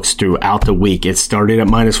sports books throughout the week. It started at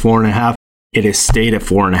 -4.5. It has stayed at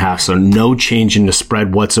 4.5. So no change in the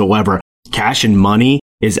spread whatsoever. Cash and money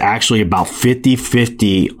is actually about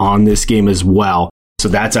 50-50 on this game as well. So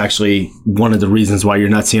that's actually one of the reasons why you're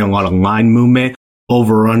not seeing a lot of line movement.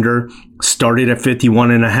 Over under started at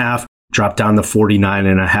 51.5, dropped down to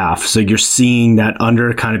 49.5. So you're seeing that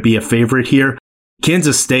under kind of be a favorite here.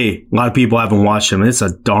 Kansas State, a lot of people haven't watched them. It's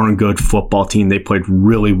a darn good football team. They played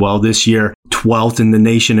really well this year. 12th in the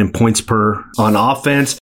nation in points per on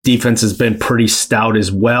offense. Defense has been pretty stout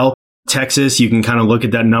as well. Texas, you can kind of look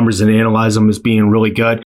at that numbers and analyze them as being really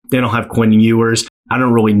good. They don't have Quinn Ewers. I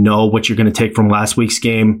don't really know what you're going to take from last week's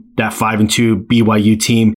game. That 5-2 BYU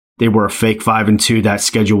team, they were a fake 5-2. That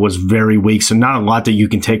schedule was very weak. So not a lot that you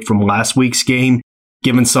can take from last week's game.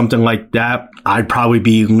 Given something like that, I'd probably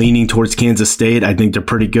be leaning towards Kansas State. I think they're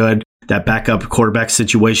pretty good. That backup quarterback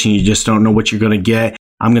situation, you just don't know what you're going to get.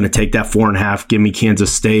 I'm going to take that 4.5. Give me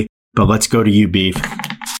Kansas State. But let's go to you, Beef.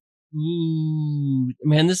 Ooh,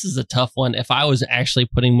 man, this is a tough one. If I was actually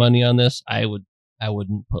putting money on this, I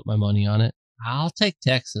wouldn't put my money on it. I'll take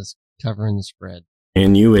Texas covering the spread.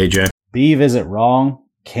 And you, AJ. Beeve isn't wrong.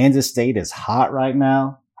 Kansas State is hot right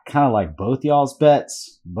now. I kind of like both y'all's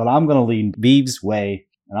bets, but I'm going to lean Beeve's way,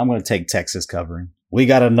 and I'm going to take Texas covering. We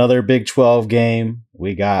got another Big 12 game.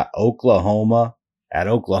 We got Oklahoma at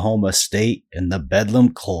Oklahoma State in the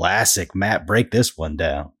Bedlam Classic. Matt, break this one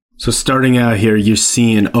down. So starting out here, you're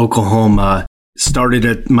seeing Oklahoma started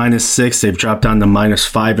at -6. They've dropped down to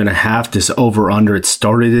 -5.5. This over-under, it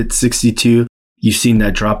started at 62. You've seen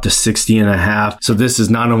that drop to 60.5. So this is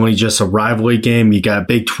not only just a rivalry game, you got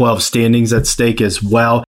Big 12 standings at stake as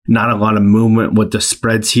well. Not a lot of movement with the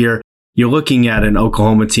spreads here. You're looking at an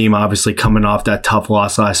Oklahoma team obviously coming off that tough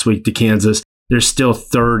loss last week to Kansas. They're still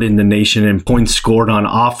third in the nation in points scored on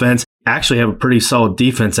offense. Actually have a pretty solid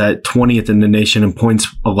defense at 20th in the nation in points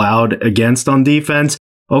allowed against on defense.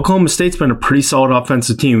 Oklahoma State's been a pretty solid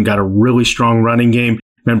offensive team. Got a really strong running game.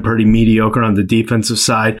 Been pretty mediocre on the defensive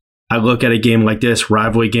side. I look at a game like this,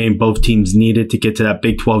 rivalry game, both teams needed to get to that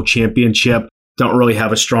Big 12 championship. Don't really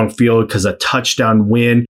have a strong field because a touchdown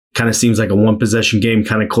win kind of seems like a one-possession game,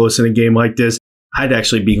 kind of close in a game like this. I'd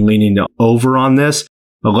actually be leaning over on this.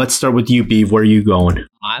 But let's start with you, Beeve. Where are you going?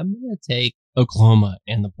 I'm going to take Oklahoma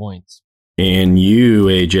and the points. And you,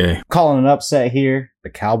 AJ. Calling an upset here. The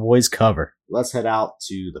Cowboys cover. Let's head out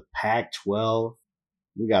to the Pac-12.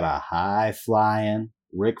 We got a high-flying,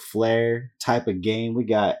 Ric Flair type of game. We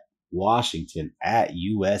got Washington at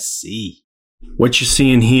USC. What you're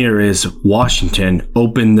seeing here is Washington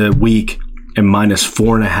opened the week at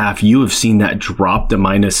 -4.5. You have seen that drop to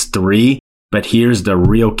 -3. But here's the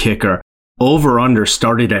real kicker. Over-under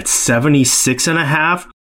started at 76.5.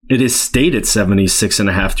 It has stayed at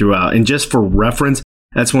 76.5 throughout. And just for reference,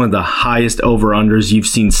 that's one of the highest over-unders you've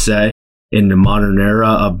seen set in the modern era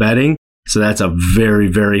of betting. So that's a very,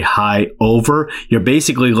 very high over. You're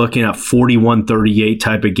basically looking at 41-38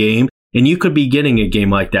 type of game. And you could be getting a game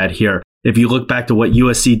like that here. If you look back to what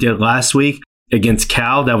USC did last week against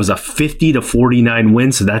Cal, that was a 50-49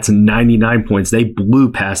 win. So that's 99 points. They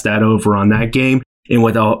blew past that over on that game. And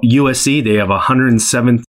with USC, they have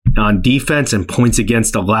 107 on defense and points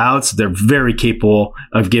against allowed. So they're very capable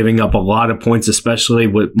of giving up a lot of points, especially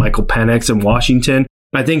with Michael Penix in Washington.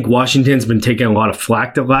 I think Washington's been taking a lot of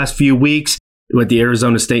flack the last few weeks with the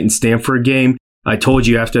Arizona State and Stanford game. I told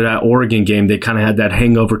you after that Oregon game, they kind of had that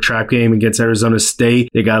hangover trap game against Arizona State.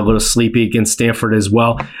 They got a little sleepy against Stanford as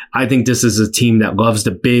well. I think this is a team that loves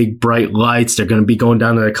the big, bright lights. They're going to be going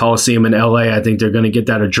down to the Coliseum in LA. I think they're going to get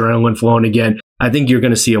that adrenaline flowing again. I think you're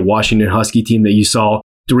going to see a Washington Husky team that you saw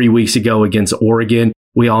 3 weeks ago against Oregon.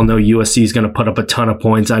 We all know USC is going to put up a ton of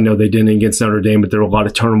points. I know they didn't against Notre Dame, but there are a lot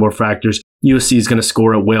of turnover factors. USC is going to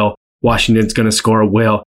score at will. Washington's going to score at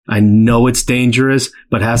will. I know it's dangerous,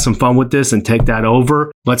 but have some fun with this and take that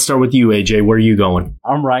over. Let's start with you, AJ. Where are you going?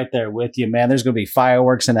 I'm right there with you, man. There's going to be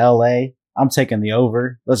fireworks in LA. I'm taking the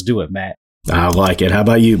over. Let's do it, Matt. I like it. How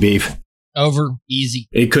about you, Beef? Over. Easy.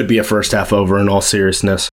 It could be a first half over in all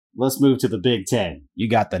seriousness. Let's move to the Big Ten. You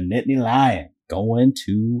got the Nittany Lion going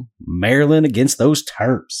to Maryland against those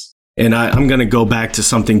Terps. And I'm going to go back to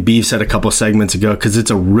something Beef said a couple segments ago because it's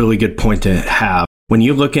a really good point to have. When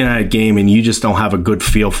you're looking at a game and you just don't have a good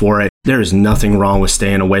feel for it, there is nothing wrong with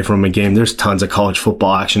staying away from a game. There's tons of college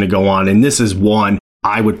football action to go on. And this is one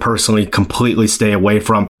I would personally completely stay away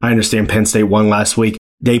from. I understand Penn State won last week.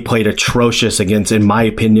 They played atrocious against, in my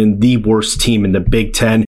opinion, the worst team in the Big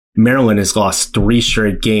Ten. Maryland has lost 3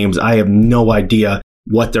 straight games. I have no idea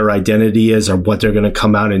what their identity is or what they're going to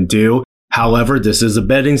come out and do. However, this is a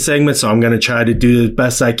betting segment, so I'm going to try to do the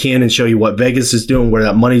best I can and show you what Vegas is doing, where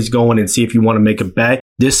that money's going, and see if you want to make a bet.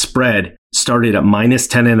 This spread started at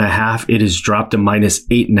 -10.5. It has dropped to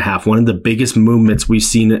 -8.5. One of the biggest movements we've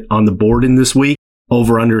seen on the board in this week.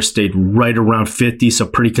 Over-under stayed right around 50, so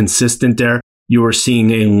pretty consistent there. You are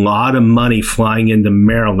seeing a lot of money flying into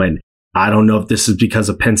Maryland. I don't know if this is because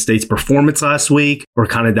of Penn State's performance last week or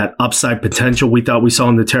kind of that upside potential we thought we saw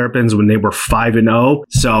in the Terrapins when they were 5-0.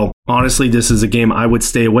 So honestly, this is a game I would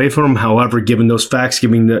stay away from. However, given those facts,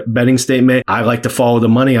 given the betting statement, I like to follow the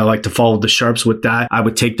money. I like to follow the sharps with that. I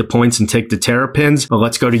would take the points and take the Terrapins. But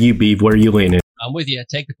let's go to you, Beeve. Where are you leaning? I'm with you.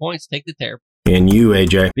 Take the points, take the Terrapins. And you,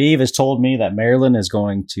 AJ. Beeve has told me that Maryland is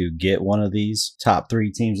going to get one of these top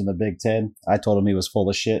 3 teams in the Big Ten. I told him he was full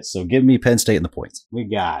of shit, so give me Penn State and the points. We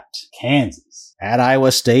got Kansas at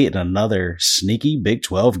Iowa State in another sneaky Big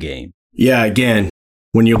 12 game. Yeah, again,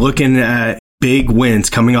 when you're looking at big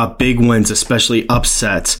wins, coming off big wins, especially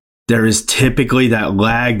upsets, there is typically that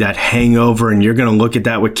lag, that hangover, and you're going to look at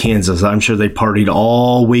that with Kansas. I'm sure they partied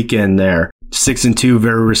all weekend there. 6-2,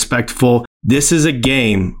 very respectful. This is a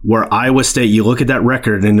game where Iowa State, you look at that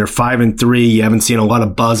record and they're 5-3. You haven't seen a lot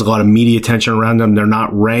of buzz, a lot of media attention around them. They're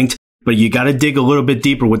not ranked, but you got to dig a little bit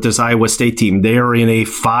deeper with this Iowa State team. They are in a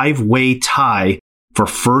 5-way tie for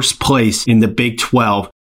first place in the Big 12,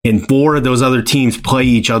 and 4 of those other teams play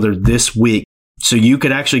each other this week. So you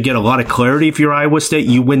could actually get a lot of clarity if you're Iowa State.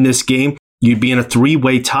 You win this game, you'd be in a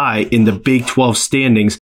 3-way tie in the Big 12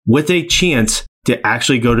 standings with a chance to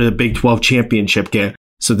actually go to the Big 12 championship game.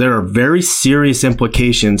 So there are very serious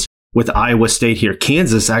implications with Iowa State here.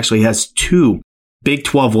 Kansas actually has 2 Big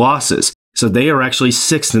 12 losses. So they are actually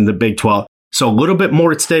 6th in the Big 12. So a little bit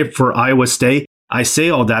more at stake for Iowa State. I say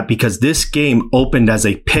all that because this game opened as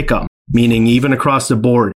a pick'em, meaning even across the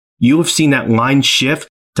board, you have seen that line shift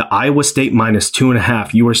to Iowa State minus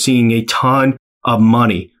 2.5. You are seeing a ton of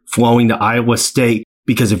money flowing to Iowa State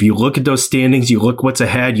because if you look at those standings, you look what's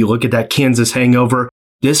ahead, you look at that Kansas hangover,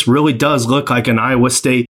 this really does look like an Iowa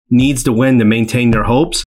State needs to win to maintain their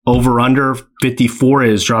hopes. Over under 54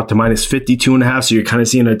 is dropped to minus 52.5. So you're kind of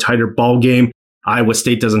seeing a tighter ball game. Iowa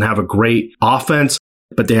State doesn't have a great offense,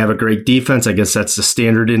 but they have a great defense. I guess that's the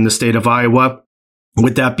standard in the state of Iowa.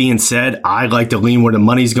 With that being said, I like to lean where the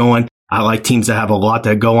money's going. I like teams that have a lot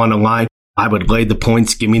that go on the line. I would lay the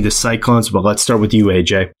points. Give me the Cyclones, but let's start with you,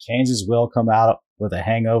 AJ. Kansas will come out with a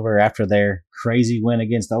hangover after their crazy win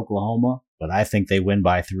against Oklahoma, but I think they win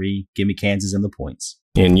by 3. Give me Kansas and the points.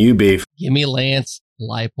 And you, Beef. Give me Lance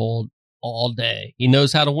Leipold all day. He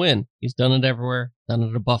knows how to win. He's done it everywhere. Done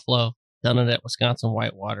it at Buffalo. Done it at Wisconsin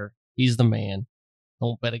Whitewater. He's the man.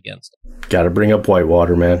 Don't bet against him. Got to bring up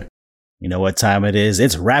Whitewater, man. You know what time it is?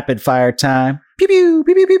 It's rapid fire time. Pew, pew,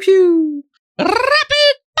 pew, pew, pew, pew. Rapid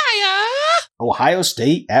fire! Ohio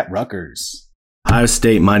State at Rutgers. Ohio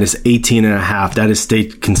State minus 18.5. That has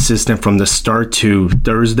stayed consistent from the start to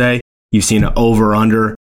Thursday. You've seen an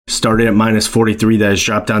over-under. Started at minus 43. That has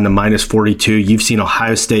dropped down to minus 42. You've seen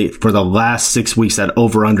Ohio State for the last 6 weeks. That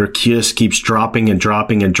over-under just keeps dropping and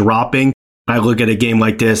dropping and dropping. I look at a game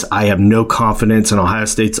like this, I have no confidence in Ohio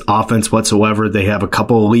State's offense whatsoever. They have a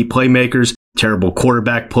couple elite playmakers, terrible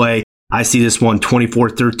quarterback play. I see this one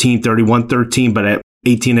 24-13, 31-13, but at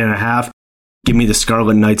 18.5, give me the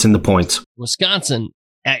Scarlet Knights and the points. Wisconsin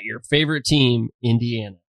at your favorite team,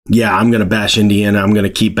 Indiana. Yeah, I'm going to bash Indiana. I'm going to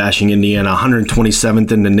keep bashing Indiana.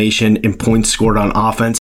 127th in the nation in points scored on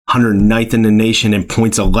offense, 109th in the nation in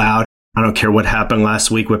points allowed. I don't care what happened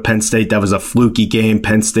last week with Penn State. That was a fluky game.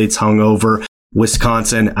 Penn State's hungover.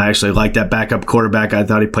 Wisconsin, I actually like that backup quarterback. I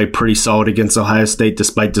thought he played pretty solid against Ohio State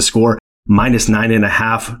despite the score. Minus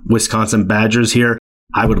 9.5 Wisconsin Badgers here.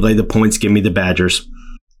 I would lay the points. Give me the Badgers.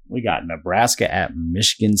 We got Nebraska at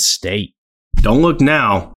Michigan State. Don't look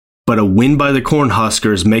now, but a win by the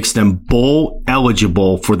Cornhuskers makes them bowl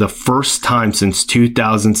eligible for the first time since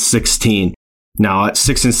 2016. Now, at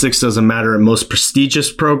 6-6 doesn't matter at most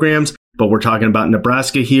prestigious programs, but we're talking about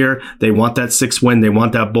Nebraska here. They want that 6 win. They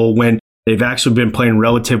want that bowl win. They've actually been playing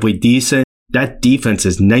relatively decent. That defense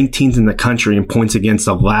is 19th in the country in points against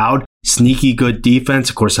allowed. Sneaky good defense.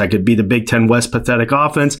 Of course, that could be the Big Ten West pathetic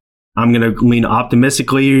offense. I'm going to lean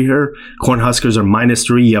optimistically here. Cornhuskers are minus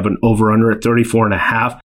 3. You have an over-under at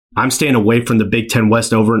 34.5. I'm staying away from the Big Ten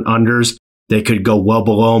West over and unders. They could go well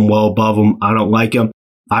below them, well above them. I don't like them.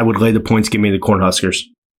 I would lay the points. Give me the Cornhuskers.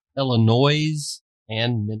 Illinois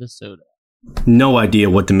and Minnesota. No idea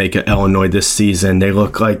what to make of Illinois this season. They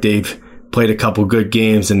look like they've played a couple good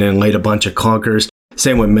games and then laid a bunch of clunkers.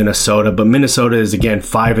 Same with Minnesota, but Minnesota is again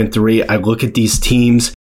 5-3. I look at these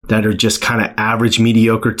teams that are just kind of average,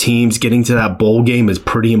 mediocre teams. Getting to that bowl game is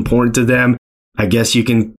pretty important to them. I guess you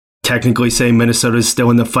can technically say Minnesota is still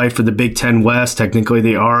in the fight for the Big Ten West. Technically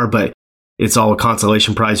they are, but it's all a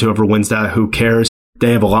consolation prize. Whoever wins that, who cares?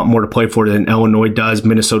 They have a lot more to play for than Illinois does.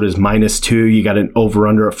 Minnesota is minus 2. You got an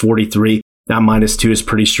over-under at 43. That minus 2 is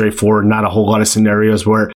pretty straightforward. Not a whole lot of scenarios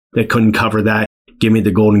where they couldn't cover that. Give me the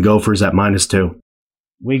Golden Gophers at minus 2.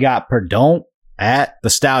 We got Purdue at the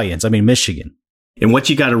Stallions. Michigan. And what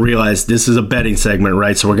you got to realize, this is a betting segment,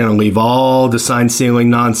 right? So we're going to leave all the sign stealing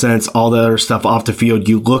nonsense, all the other stuff off the field.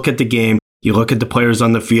 You look at the game, you look at the players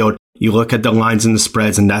on the field, you look at the lines and the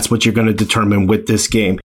spreads, and that's what you're going to determine with this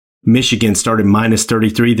game. Michigan started minus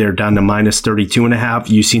 33. They're down to minus 32.5.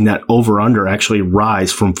 You've seen that over-under actually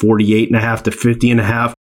rise from 48.5 to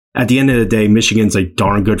 50.5. At the end of the day, Michigan's a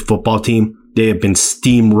darn good football team. They have been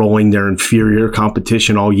steamrolling their inferior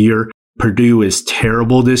competition all year. Purdue is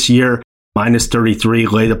terrible this year. Minus 33.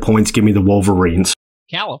 Lay the points. Give me the Wolverines.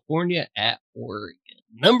 California at Oregon.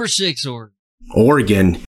 Number 6 Oregon.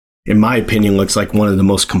 Oregon. in my opinion, looks like one of the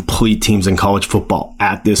most complete teams in college football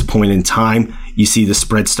at this point in time. You see the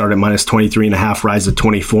spread start at minus 23.5, rise to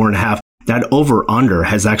 24.5. That over-under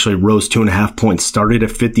has actually rose 2.5 points, started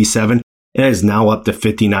at 57. It is now up to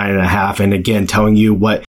 59.5. And again, telling you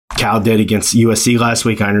what Cal did against USC last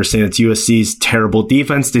week. I understand it's USC's terrible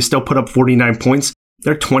defense. They still put up 49 points.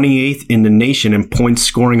 They're 28th in the nation in points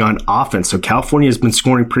scoring on offense. So California has been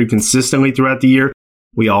scoring pretty consistently throughout the year.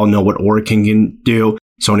 We all know what Oregon can do.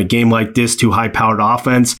 So in a game like this, too high-powered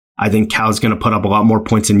offense, I think Cal's going to put up a lot more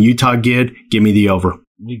points than Utah did. Give me the over.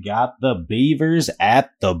 We got the Beavers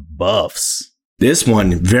at the Buffs. This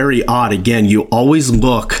one, very odd. Again, you always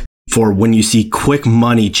look for when you see quick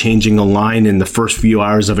money changing a line in the first few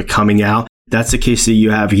hours of it coming out. That's the case that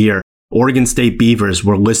you have here. Oregon State Beavers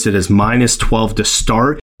were listed as minus 12 to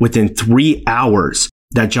start. Within 3 hours,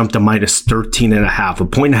 that jumped to minus 13.5. A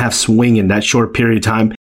 1.5 swing in that short period of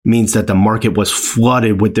time means that the market was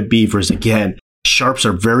flooded with the Beavers again. Sharps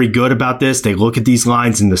are very good about this. They look at these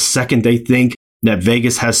lines, and the second they think that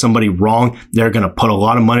Vegas has somebody wrong, they're going to put a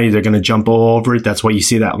lot of money. They're going to jump all over it. That's why you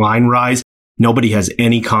see that line rise. Nobody has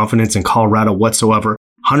any confidence in Colorado whatsoever.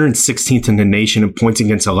 116th in the nation in points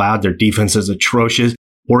against allowed. Their defense is atrocious.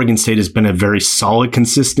 Oregon State has been a very solid,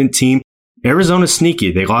 consistent team. Arizona's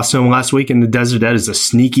sneaky. They lost to them last week in the desert. That is a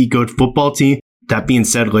sneaky good football team. That being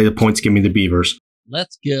said, lay the points. Give me the Beavers.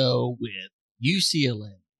 Let's go with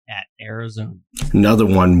UCLA at Arizona. Another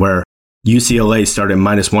one where UCLA started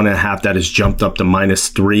minus 1.5. That has jumped up to minus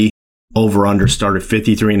 3. Over-under started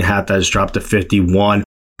 53.5. That has dropped to 51.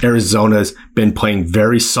 Arizona's been playing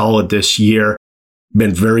very solid this year.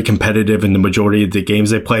 Been very competitive in the majority of the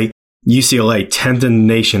games they play. UCLA, 10th in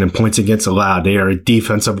the nation in points against allowed. They are a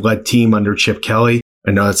defensive-led team under Chip Kelly.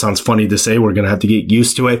 I know that sounds funny to say. We're going to have to get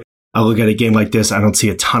used to it. I look at a game like this. I don't see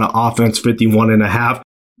a ton of offense, 51.5.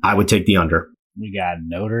 I would take the under. We got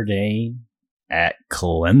Notre Dame at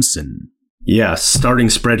Clemson. Yeah, starting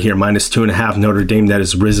spread here, minus 2.5. Notre Dame, that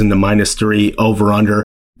has risen to minus 3. Over-under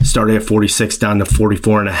started at 46 down to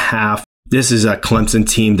 44.5. This is a Clemson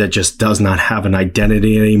team that just does not have an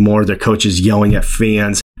identity anymore. Their coach is yelling at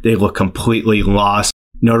fans. They look completely lost.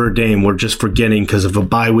 Notre Dame, we're just forgetting because of a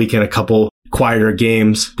bye week and a couple quieter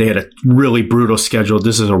games. They had a really brutal schedule.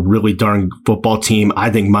 This is a really darn football team. I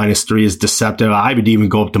think minus 3 is deceptive. I would even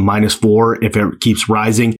go up to minus 4 if it keeps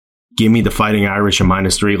rising. Give me the Fighting Irish at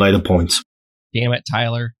minus 3. Lay the points. Damn it,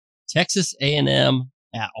 Tyler. Texas A&M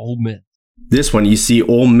at Ole Miss. This one, you see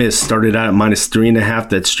Ole Miss started out at minus 3.5.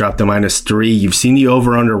 That's dropped to minus 3. You've seen the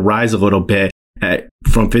over-under rise a little bit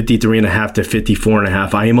from 53.5 to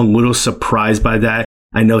 54.5. I am a little surprised by that.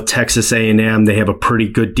 I know Texas A&M, they have a pretty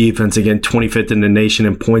good defense. Again, 25th in the nation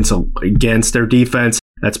in points against their defense.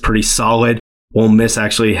 That's pretty solid. Ole Miss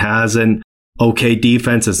actually has an okay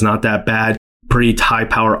defense. It's not that bad. Pretty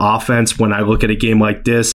high-power offense. When I look at a game like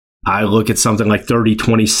this, I look at something like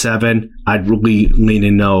 30-27. I'd really lean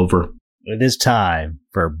in over. It is time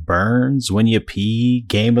for Burns When You Pee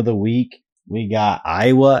Game of the Week. We got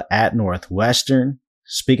Iowa at Northwestern.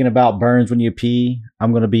 Speaking about Burns When You Pee,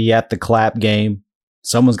 I'm going to be at the clap game.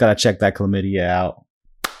 Someone's got to check that chlamydia out.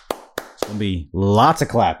 It's going to be lots of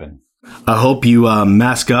clapping. I hope you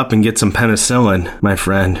mask up and get some penicillin, my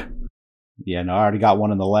friend. Yeah, no, I already got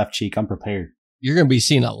one in the left cheek. I'm prepared. You're going to be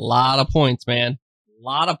seeing a lot of points, man. A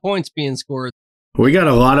lot of points being scored. We got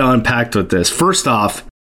a lot to unpack with this. First off,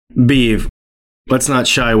 Beve, let's not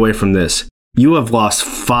shy away from this. You have lost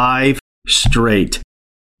 5 straight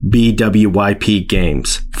BWYP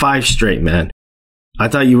games. 5 straight, man. I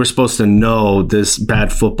thought you were supposed to know this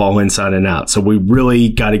bad football inside and out. So we really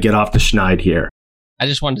got to get off the schneid here. I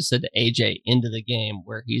just wanted to send AJ into the game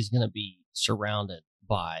where he's going to be surrounded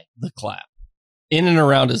by the clap in and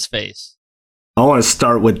around his face. I want to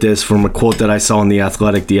start with this from a quote that I saw in The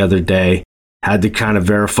Athletic the other day. Had to kind of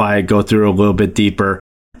verify it, go through a little bit deeper.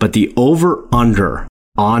 But the over-under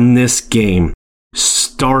on this game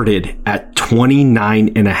started at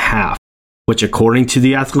 29.5, which according to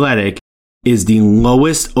The Athletic is the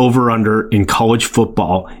lowest over-under in college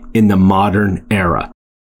football in the modern era.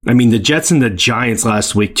 I mean, the Jets and the Giants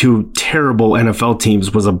last week, 2 terrible NFL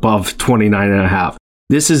teams, was above 29.5.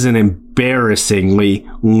 This is an embarrassingly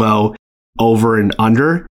low over and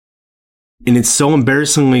under. And it's so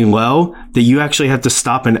embarrassingly low that you actually have to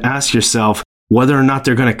stop and ask yourself whether or not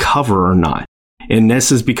they're going to cover or not. And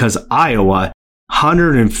this is because Iowa,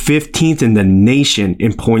 115th in the nation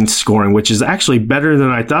in points scoring, which is actually better than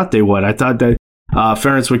I thought they would. I thought that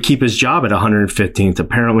Ferentz would keep his job at 115th.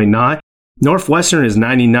 Apparently not. Northwestern is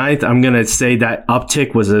 99th. I'm going to say that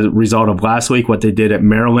uptick was a result of last week, what they did at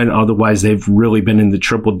Maryland. Otherwise, they've really been in the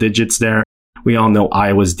triple digits there. We all know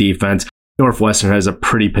Iowa's defense. Northwestern has a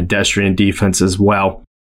pretty pedestrian defense as well.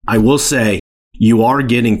 I will say, you are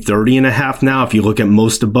getting 30.5 now. If you look at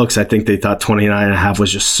most of the books, I think they thought 29.5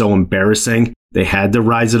 was just so embarrassing. They had to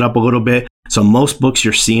rise it up a little bit. So most books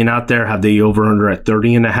you're seeing out there have the over-under at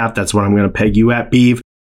 30.5. That's what I'm going to peg you at, Beve.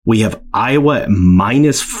 We have Iowa at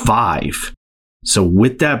 -5. So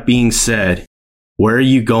with that being said, where are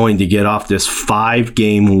you going to get off this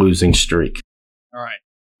 5-game losing streak? All right.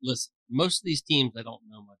 Listen, most of these teams I don't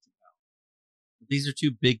know much about. But these are 2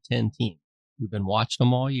 Big Ten teams. We've been watching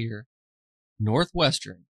them all year.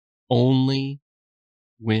 Northwestern only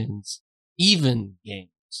wins even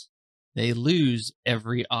games. They lose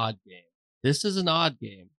every odd game. This is an odd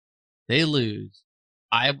game. They lose.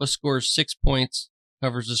 Iowa scores 6 points,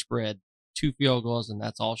 covers the spread, 2 field goals, and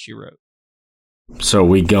that's all she wrote. So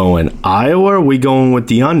we going Iowa or are we going with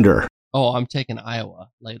the under? Oh, I'm taking Iowa.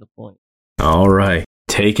 Lay the point. All right.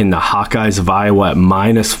 Taking the Hawkeyes of Iowa at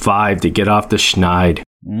 -5 to get off the schneid.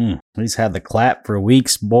 He's had the clap for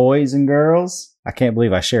weeks, boys and girls. I can't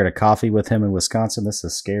believe I shared a coffee with him in Wisconsin. This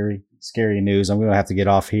is scary news. I'm going to have to get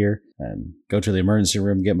off here and go to the emergency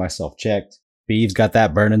room and get myself checked. Beve's got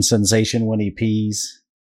that burning sensation when he pees.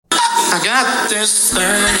 I got this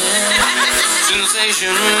burning sensation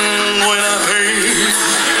when I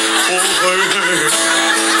pee. Oh, baby.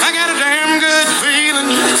 I got a damn good feeling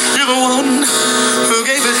you're the one who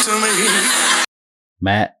gave it to me.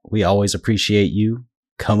 Matt, we always appreciate you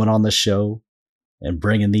coming on the show and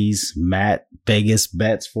bringing these Matt Vegas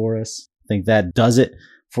bets for us. I think that does it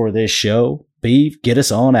for this show. Beve, get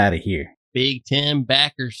us on out of here. Big Ten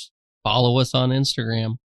backers, follow us on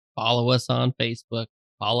Instagram, follow us on Facebook,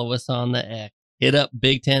 follow us on the X. Hit up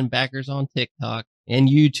Big Ten backers on TikTok and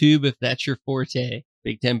YouTube if that's your forte.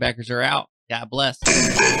 Big Ten backers are out. God bless.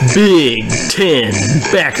 Big Ten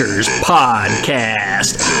Backers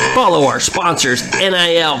Podcast. Follow our sponsors,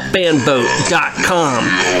 NILFanvote.com.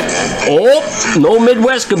 Oh, no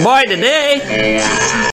Midwest goodbye today.